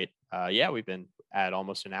Wednesday night. We've been at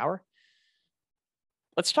almost an hour.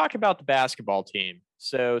 Let's talk about the basketball team.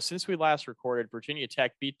 So since we last recorded, Virginia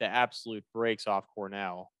Tech beat the absolute brakes off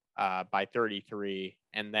Cornell by 33,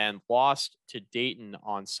 and then lost to Dayton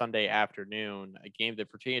on Sunday afternoon, a game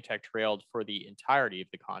that Virginia Tech trailed for the entirety of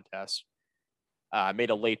the contest. Made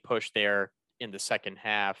a late push there in the second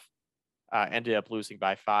half. Ended up losing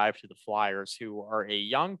by 5 to the Flyers, who are a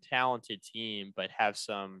young, talented team, but have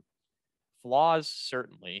some flaws,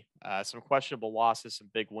 certainly. Some questionable losses, some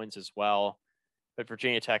big wins as well. But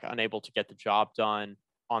Virginia Tech unable to get the job done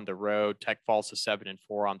on the road. Tech falls to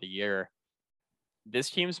 7-4 on the year. This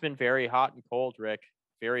team's been very hot and cold, Rick.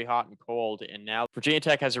 Very hot and cold. And now Virginia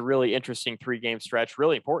Tech has a really interesting 3-game stretch,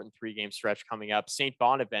 really important 3-game stretch coming up. St.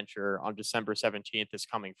 Bonaventure on December 17th is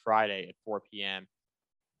coming Friday at 4 p.m.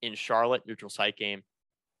 in Charlotte, neutral site game.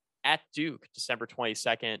 At Duke, December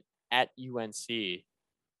 22nd. At UNC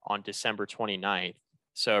on December 29th.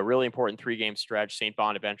 So a really important 3-game stretch. St.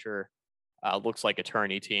 Bonaventure looks like a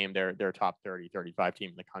tourney team. They're a top 30, 35 team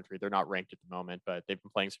in the country. They're not ranked at the moment, but they've been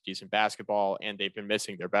playing some decent basketball, and they've been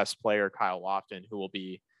missing their best player, Kyle Lofton, who will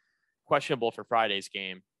be questionable for Friday's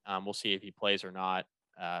game. We'll see if he plays or not.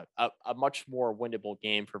 A much more winnable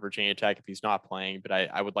game for Virginia Tech if he's not playing, but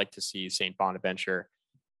I would like to see St. Bonaventure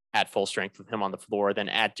at full strength with him on the floor, then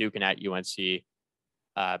at Duke and at UNC,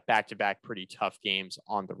 back-to-back pretty tough games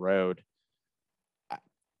on the road.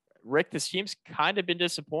 Rick, this team's kind of been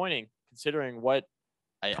disappointing considering what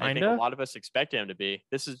I think a lot of us expect him to be.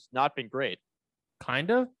 This has not been great.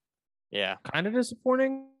 Kind of? Yeah. Kind of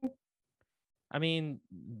disappointing. I mean,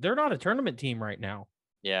 they're not a tournament team right now.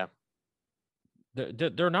 Yeah.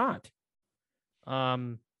 They're not.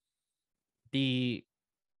 The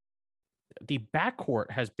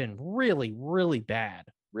backcourt has been really, really bad.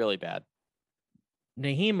 Really bad.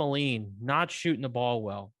 Naheem Aline not shooting the ball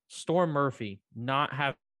well. Storm Murphy not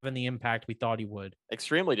having the impact we thought he would.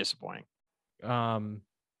 Extremely disappointing. The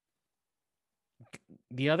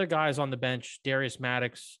other guys on the bench, Darius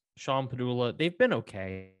Maddox, Sean Padula, they've been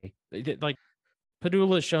okay. Like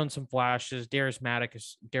Padula has shown some flashes. Darius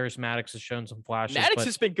Maddox has shown some flashes. Maddox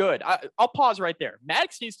has been good. I'll pause right there.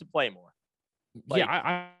 Maddox needs to play more. Like,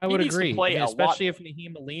 I would agree. Especially if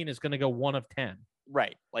Naheem Aline is going to go 1 of 10.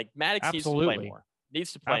 Right. Like Maddox needs to play more.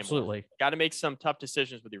 Needs to play more. Got to make some tough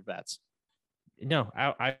decisions with your vets. No,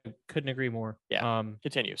 I couldn't agree more. Yeah.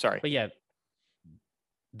 Continue. Sorry. But yeah,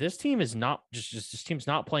 this team is not this team's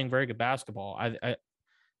not playing very good basketball.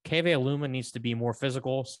 Keve Aluma needs to be more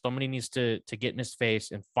physical. Somebody needs to get in his face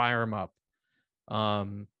and fire him up.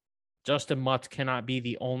 Justin Mutz cannot be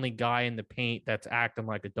the only guy in the paint that's acting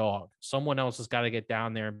like a dog. Someone else has got to get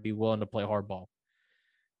down there and be willing to play hardball.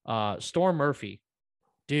 Storm Murphy,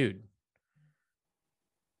 dude.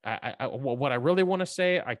 What I really want to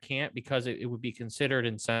say, I can't because it would be considered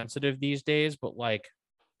insensitive these days, but like,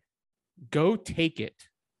 go take it.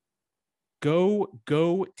 Go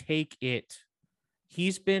take it.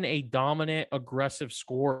 He's been a dominant, aggressive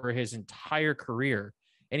scorer his entire career,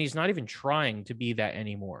 and he's not even trying to be that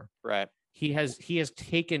anymore. Right. He has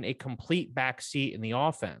taken a complete back seat in the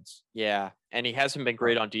offense. Yeah, and he hasn't been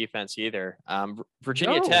great on defense either.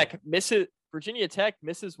 Virginia Tech misses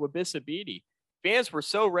Wabissa Beatty. Fans were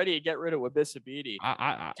so ready to get rid of Wabissa Beatty.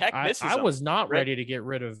 I was not ready to get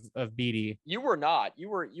rid of Beatty. You were not. You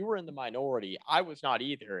were in the minority. I was not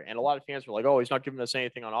either. And a lot of fans were like, "Oh, he's not giving us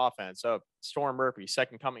anything on offense." So Storm Murphy,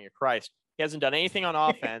 second coming of Christ. He hasn't done anything on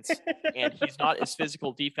offense, and he's not as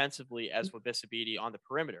physical defensively as Wabissa Beatty on the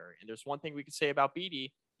perimeter. And there's one thing we could say about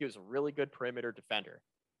Beatty: he was a really good perimeter defender.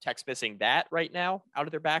 Tech's missing that right now out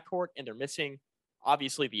of their backcourt, and they're missing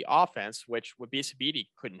obviously the offense, which Wabissa Beatty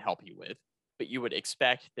couldn't help you with. But you would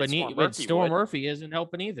expect that Storm Murphy isn't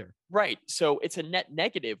helping either. Right. So it's a net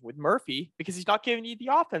negative with Murphy because he's not giving you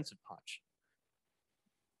the offensive punch.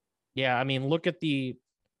 Yeah, I mean, look at the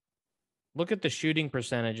shooting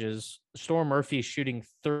percentages. Storm Murphy is shooting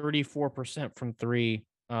 34% from three.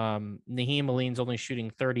 Naheem Aline's only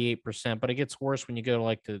shooting 38%, but it gets worse when you go to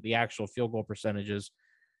like the actual field goal percentages.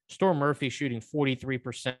 Storm Murphy shooting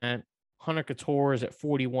 43%. Hunter Couture is at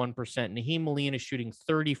 41%. Naheem Aline is shooting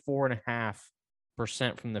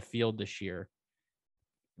 34.5% from the field this year.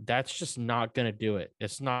 That's just not going to do it.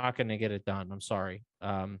 It's not going to get it done. I'm sorry.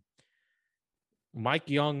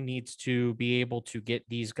 Mike Young needs to be able to get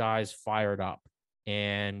these guys fired up,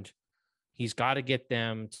 and he's got to get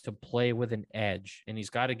them to play with an edge, and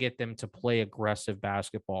he's got to get them to play aggressive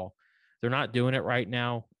basketball. They're not doing it right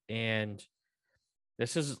now. And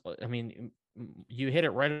this is, I mean, you hit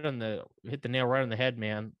the nail right on the head,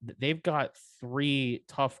 man. They've got 3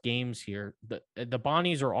 tough games here. The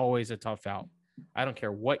Bonnies are always a tough out. I don't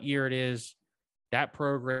care what year it is. That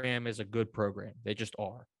program is a good program. They just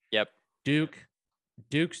are. Yep.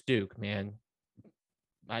 Duke's Duke, man.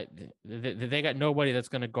 They got nobody that's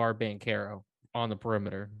going to guard Banchero on the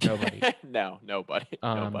perimeter. Nobody. Nobody.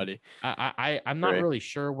 Nobody. I'm not really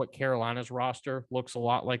sure what Carolina's roster looks a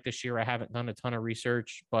lot like this year. I haven't done a ton of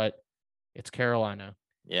research, but it's Carolina.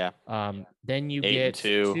 Yeah. Then you 8 get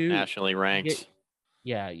and 2 nationally ranked.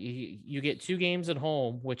 You get 2 games at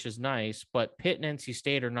home, which is nice, but Pitt and NC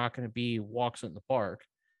State are not going to be walks in the park.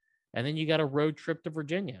 And then you got a road trip to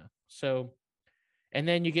Virginia. So, and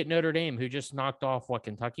then you get Notre Dame, who just knocked off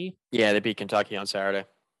Kentucky. Yeah, they beat Kentucky on Saturday.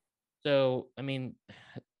 So, I mean,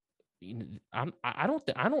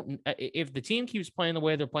 if the team keeps playing the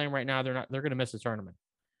way they're playing right now, they're going to miss the tournament.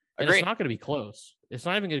 And it's not going to be close. It's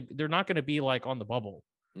not even they're not going to be like on the bubble.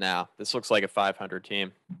 No, this looks like a 500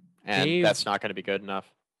 team, and that's not going to be good enough.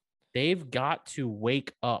 They've got to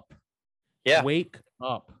wake up. Yeah. Wake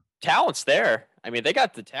up. Talent's there. I mean, they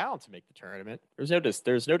got the talent to make the tournament.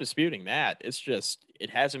 There's no disputing that. It's just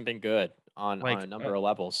it hasn't been good on a number of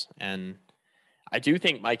levels. And I do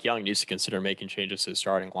think Mike Young needs to consider making changes to his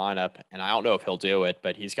starting lineup. And I don't know if he'll do it,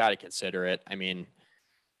 but he's got to consider it. I mean,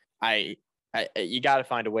 you got to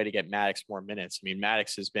find a way to get Maddox more minutes. I mean,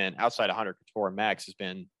 Maddox has been outside of Hunter Couture. Max has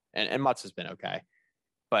been, and Mutz has been okay,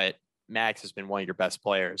 but Max has been one of your best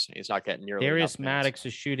players. He's not getting nearly Darius enough minutes. Maddox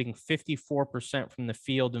is shooting 54% from the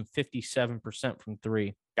field and 57% from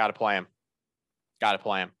three. Got to play him.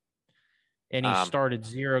 And he started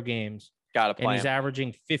 0 games. Got to play him. And he's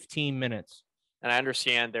averaging 15 minutes. And I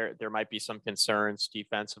understand there might be some concerns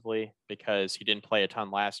defensively because he didn't play a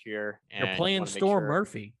ton last year. And you're playing Storm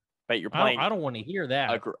Murphy. But you're playing. I don't want to hear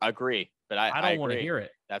that. Agree. But I don't want to hear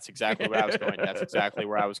it. That's exactly where I was going. That's exactly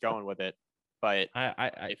where I was going with it. But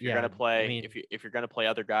if you're going to play, if you're going to play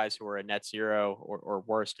other guys who are a net zero or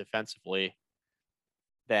worse defensively,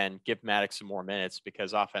 then give Maddox some more minutes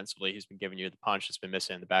because offensively he's been giving you the punch that's been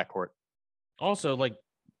missing in the backcourt. Also,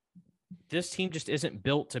 this team just isn't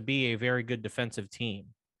built to be a very good defensive team.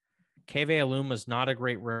 Keve Aluma is not a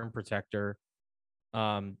great rim protector.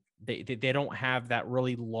 They don't have that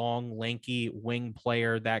really long, lanky wing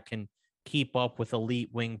player that can keep up with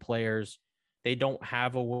elite wing players. They don't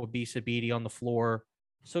have a Wabissa Beatty on the floor.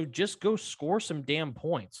 So just go score some damn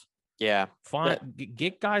points. Yeah.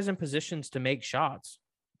 Get guys in positions to make shots.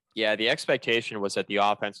 Yeah, the expectation was that the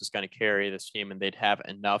offense was going to carry this team and they'd have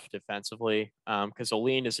enough defensively because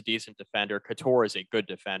Aline is a decent defender. Couture is a good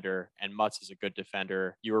defender and Mutz is a good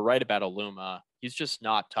defender. You were right about Aluma. He's just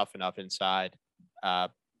not tough enough inside.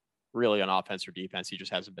 really on offense or defense. He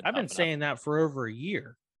just hasn't been. I've been tough enough. saying that for over a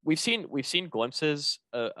year. We've seen glimpses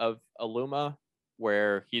of Aluma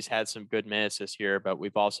where he's had some good minutes this year, but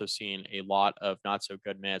we've also seen a lot of not so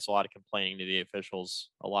good minutes, a lot of complaining to the officials,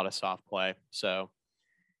 a lot of soft play. So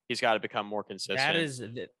he's got to become more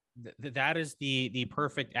consistent. That is the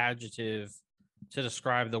perfect adjective to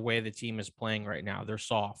describe the way the team is playing right now. They're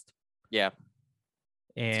soft. Yeah.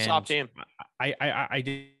 And soft team. I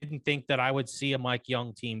didn't think that I would see a Mike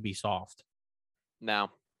Young team be soft. No.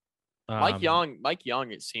 Mike Young,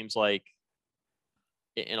 it seems like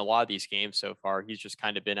in a lot of these games so far, he's just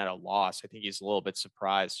kind of been at a loss. I think he's a little bit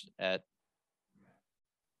surprised at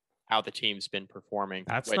how the team's been performing.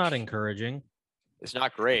 That's not encouraging. It's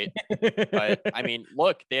not great. But I mean,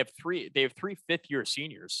 look, they have three fifth-year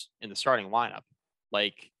seniors in the starting lineup.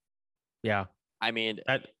 Like, yeah. I mean,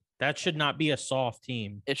 that should not be a soft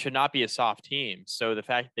team. It should not be a soft team. So the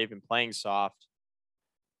fact that they've been playing soft,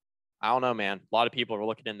 I don't know, man. A lot of people are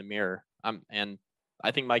looking in the mirror. And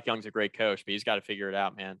I think Mike Young's a great coach, but he's got to figure it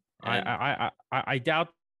out, man. I doubt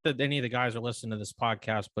that any of the guys are listening to this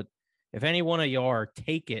podcast, but if any one of y'all are,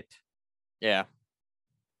 take it. Yeah.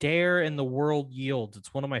 Dare and the world yields.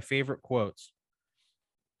 It's one of my favorite quotes.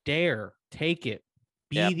 Dare, take it,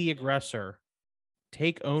 be the aggressor,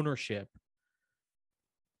 take ownership.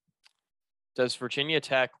 Does Virginia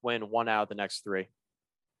Tech win 1 out of the next 3?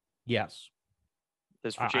 Yes.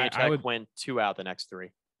 Does Virginia Tech win 2 out of the next 3?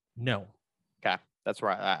 No. Okay, that's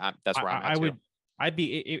where I'm at. I'd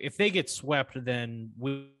be, if they get swept, then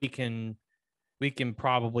we can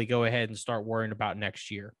probably go ahead and start worrying about next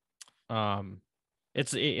year.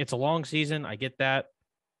 It's a long season, I get that,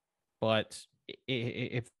 but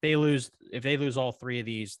if they lose all 3 of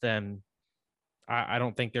these, then I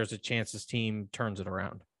don't think there's a chance this team turns it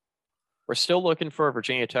around. We're still looking for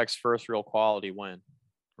Virginia Tech's first real quality win,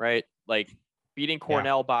 right? Like beating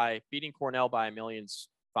Cornell by a million's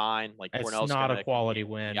fine. Like it's Cornell's not a quality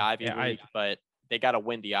win. The Ivy League, but they got to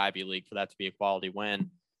win the Ivy League for that to be a quality win.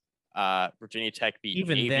 Virginia Tech beat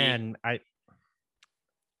even Navy. Then. I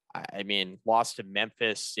mean, lost to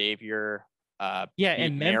Memphis, Xavier. And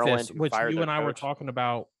Memphis, Maryland, which you and I were talking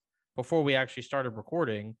about before we actually started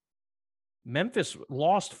recording. Memphis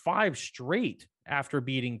lost 5 straight after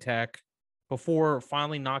beating Tech before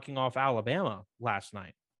finally knocking off Alabama last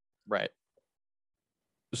night. Right.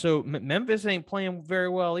 So Memphis ain't playing very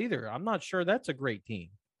well either. I'm not sure that's a great team.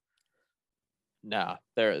 No,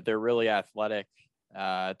 they're really athletic.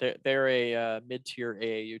 They're a mid-tier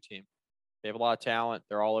AAU team. They have a lot of talent.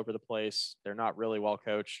 They're all over the place. They're not really well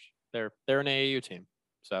coached. They're an AAU team.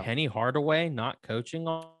 So Penny Hardaway not coaching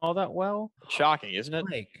all that well. Shocking, isn't it?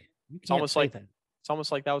 Like, it's almost like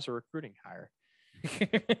that was a recruiting hire.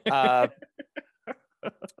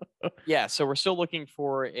 Yeah, so we're still looking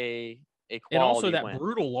for a quality and also that win.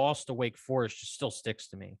 Brutal loss to Wake Forest just still sticks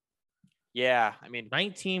to me. Yeah, I mean,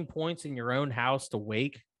 19 points in your own house to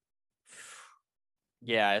Wake.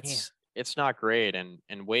 Yeah, it's not great,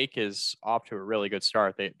 and Wake is off to a really good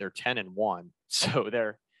start. They're 10-1, so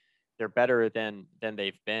they're better than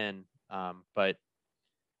they've been. But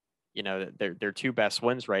you know, their 2 best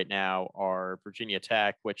wins right now are Virginia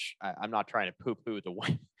Tech, which I'm not trying to poo-poo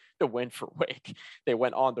the win for Wake. They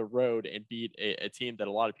went on the road and beat a team that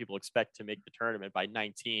a lot of people expect to make the tournament by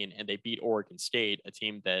 19, and they beat Oregon State, a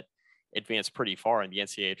team that advanced pretty far in the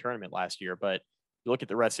NCAA tournament last year. But you look at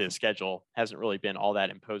the rest of the schedule, hasn't really been all that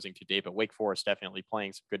imposing to date, but Wake Forest definitely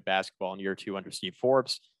playing some good basketball in year 2 under Steve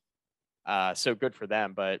Forbes. So good for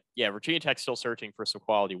them. But yeah, Virginia Tech's still searching for some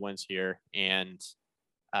quality wins here. And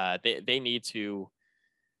they need to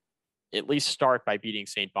at least start by beating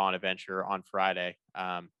St. Bonaventure on Friday.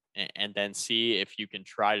 And then see if you can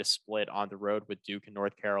try to split on the road with Duke and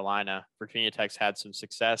North Carolina. Virginia Tech's had some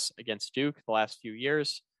success against Duke the last few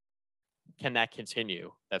years. Can that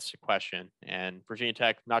continue? That's the question. And Virginia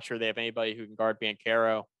Tech, not sure they have anybody who can guard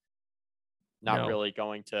Banchero. Not really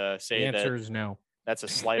going to say the answer is no. That's a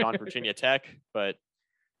slight on Virginia Tech, but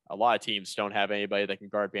a lot of teams don't have anybody that can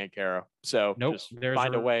guard Banchero. So there's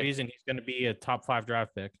find a way. Reason he's going to be a top 5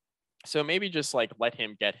 draft pick. So maybe just like let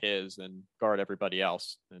him get his and guard everybody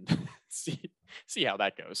else and see how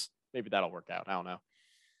that goes. Maybe that'll work out. I don't know.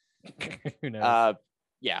 Who knows?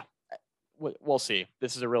 Yeah, we'll see.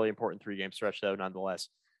 This is a really important 3-game stretch, though, nonetheless.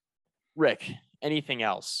 Rick, anything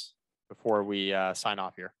else before we sign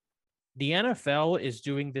off here? The NFL is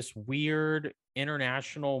doing this weird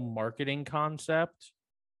international marketing concept.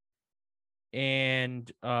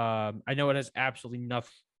 And I know it has absolutely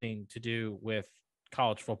nothing to do with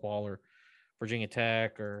college football or Virginia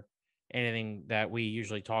Tech or anything that we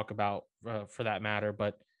usually talk about for that matter.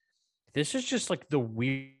 But This is just like the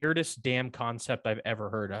weirdest damn concept I've ever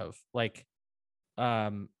heard of. Like,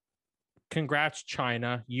 congrats,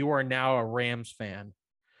 China. You are now a Rams fan.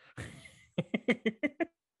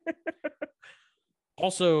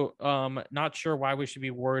 Also, not sure why we should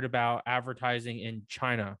be worried about advertising in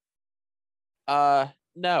China.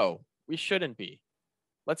 No, we shouldn't be.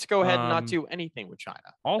 Let's go ahead and not Um, do anything with China.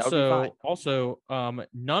 That would be fine. Also,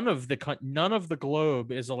 none of the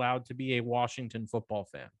globe is allowed to be a Washington football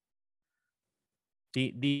fan.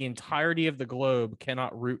 The entirety of the globe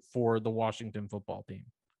cannot root for the Washington football team.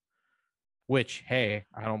 Which, hey,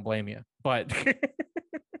 I don't blame you, but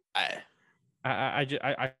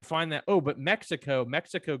I find that. Oh, but Mexico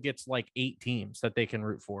gets like 8 teams that they can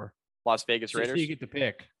root for. Las Vegas So Raiders. you get to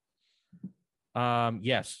pick.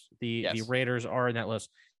 Yes, the Yes. Raiders are in that list.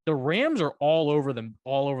 The Rams are all over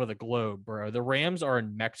the globe, bro. The Rams are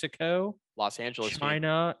in Mexico, Los Angeles, team.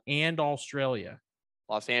 China, and Australia.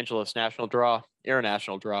 Los Angeles national draw,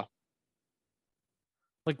 international draw.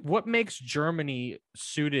 Like, what makes Germany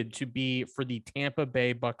suited to be for the Tampa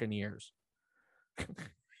Bay Buccaneers? I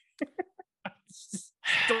just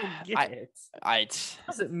don't get it.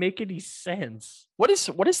 Doesn't make any sense. What is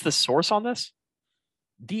the source on this?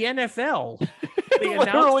 The NFL. They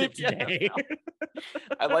announced Literally it today.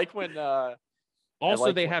 I like when. Also,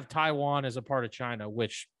 like they when- have Taiwan as a part of China,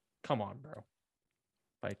 which, come on, bro.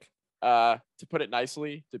 Like, to put it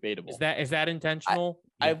nicely, debatable. is that intentional?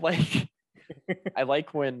 I Yeah. like. I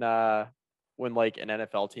like when like an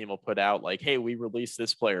NFL team will put out like, "Hey, we released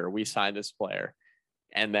this player, we signed this player,"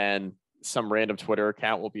 and then some random Twitter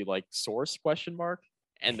account will be like "source?" ?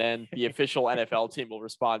 And then the official NFL team will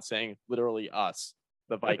respond saying, "Literally us,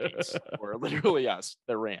 the Vikings," or "Literally us,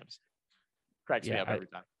 the Rams." Cracks me Yeah, up every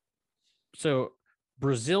time. So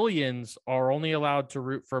Brazilians are only allowed to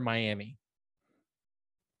root for Miami.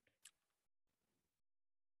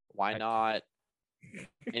 Why not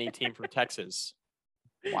any team from Texas?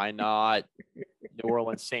 Why not New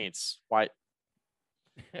Orleans Saints? Why?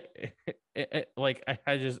 Like,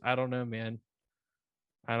 I don't know, man.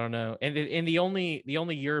 I don't know. And the only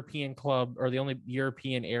European club, or the only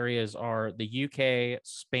European areas, are the UK,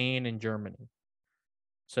 Spain, and Germany.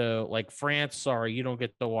 So, like, France, sorry, you don't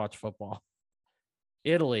get to watch football.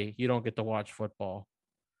 Italy, you don't get to watch football.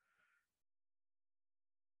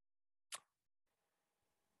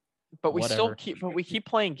 But we Whatever. we keep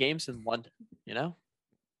playing games in London, you know?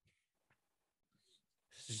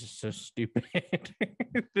 This is just so stupid.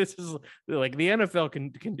 This is like, the NFL can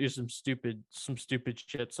do some stupid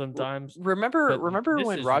shit sometimes. Remember This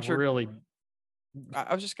when is Roger really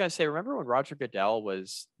I was just gonna say, remember when Roger Goodell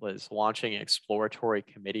was launching an exploratory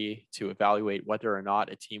committee to evaluate whether or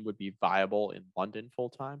not a team would be viable in London full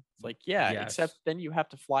time? It's like, yeah, Yes. except then you have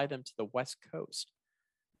to fly them to the West Coast.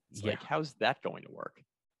 It's Yeah. like, how's that going to work?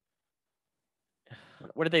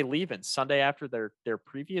 What did they leave in Sunday after their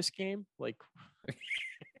previous game? Like,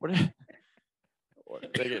 what?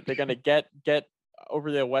 They're gonna get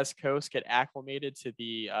over the West Coast, get acclimated to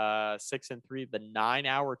the 6-3, the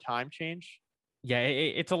 9-hour time change. Yeah,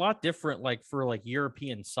 it's a lot different, like, for like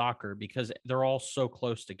European soccer, because they're all so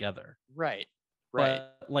close together. Right.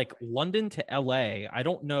 But like London to LA, I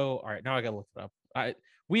don't know. All right, now I gotta look it up.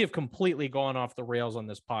 We have completely gone off the rails on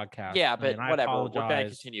this podcast. Yeah, but and I whatever. We're gonna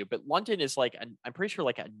apologize. continue. But London is like I'm pretty sure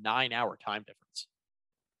like a 9-hour time difference.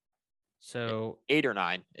 So 8 or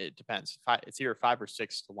 9, it depends. It's either 5 or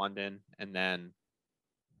 6 to London, and then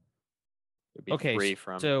it'd be okay, 3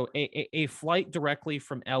 from. so a flight directly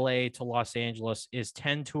from LA to Los Angeles is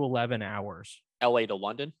 10 to 11 hours. LA to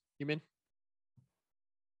London, you mean?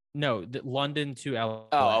 No, London to LA.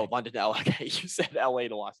 Oh, London to LA. Okay, you said LA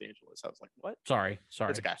to Los Angeles. I was like, what? Sorry. It's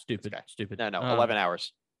okay. Stupid. It's okay. Stupid. No, 11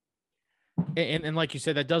 hours. And like you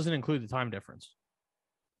said, that doesn't include the time difference.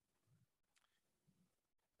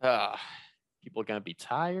 People are gonna be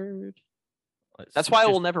tired. It's That's why it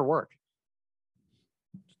just will never work.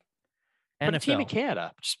 Put a team in NFL.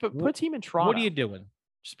 Canada. Just put a team in Toronto. What are you doing?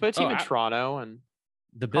 Just put a team Oh, in Toronto and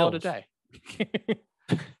The call it a Bills.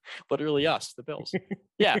 day. Literally us, the Bills.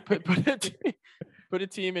 Yeah, put a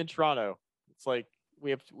team in Toronto. It's like we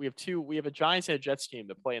have a Giants and a Jets team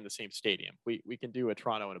that play in the same stadium. We can do a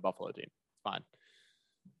Toronto and a Buffalo team. It's fine.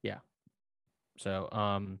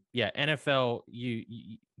 So, yeah, NFL,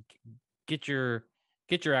 you get your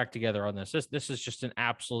act together on this. This is just an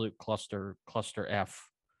absolute cluster F,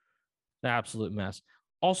 an absolute mess.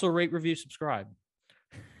 Also, rate, review, subscribe.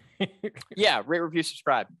 Yeah, rate, review,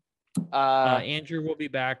 subscribe. Andrew will be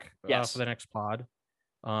back Yes. for the next pod.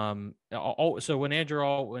 So when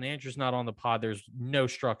Andrew's not on the pod, there's no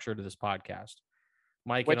structure to this podcast.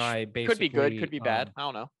 Mike Which and I basically could be good, could be bad. I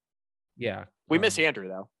don't know. Yeah. We miss Andrew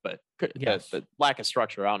though, but Yes. the lack of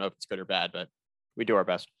structure, I don't know if it's good or bad, but we do our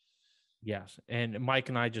best. Yes, and Mike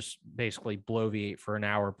and I just basically bloviate for an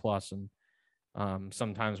hour plus, and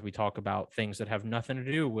sometimes we talk about things that have nothing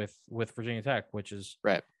to do with Virginia Tech, which is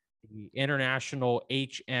Right. the International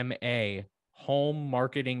HMA, Home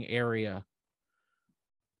Marketing Area.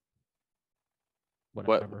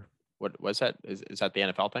 Whatever. What was that? Is that the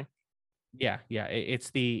NFL thing? Yeah. It's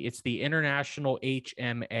the International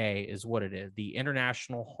HMA is what it is. The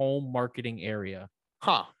International Home Marketing Area.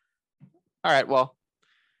 Huh. All right. Well,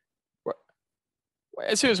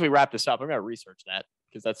 as soon as we wrap this up, I'm going to research that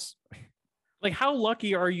because that's like, how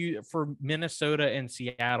lucky are you for Minnesota and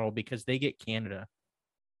Seattle because they get Canada?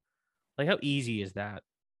 Like, how easy is that?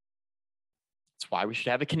 that's why we should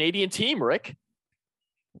have a Canadian team, Rick.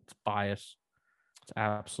 It's bias. It's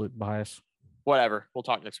absolute bias. Whatever. We'll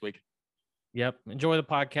talk next week. Yep. Enjoy the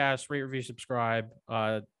podcast. Rate, review, subscribe.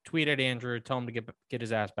 Tweet at Andrew. Tell him to get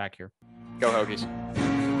his ass back here. Go Hokies.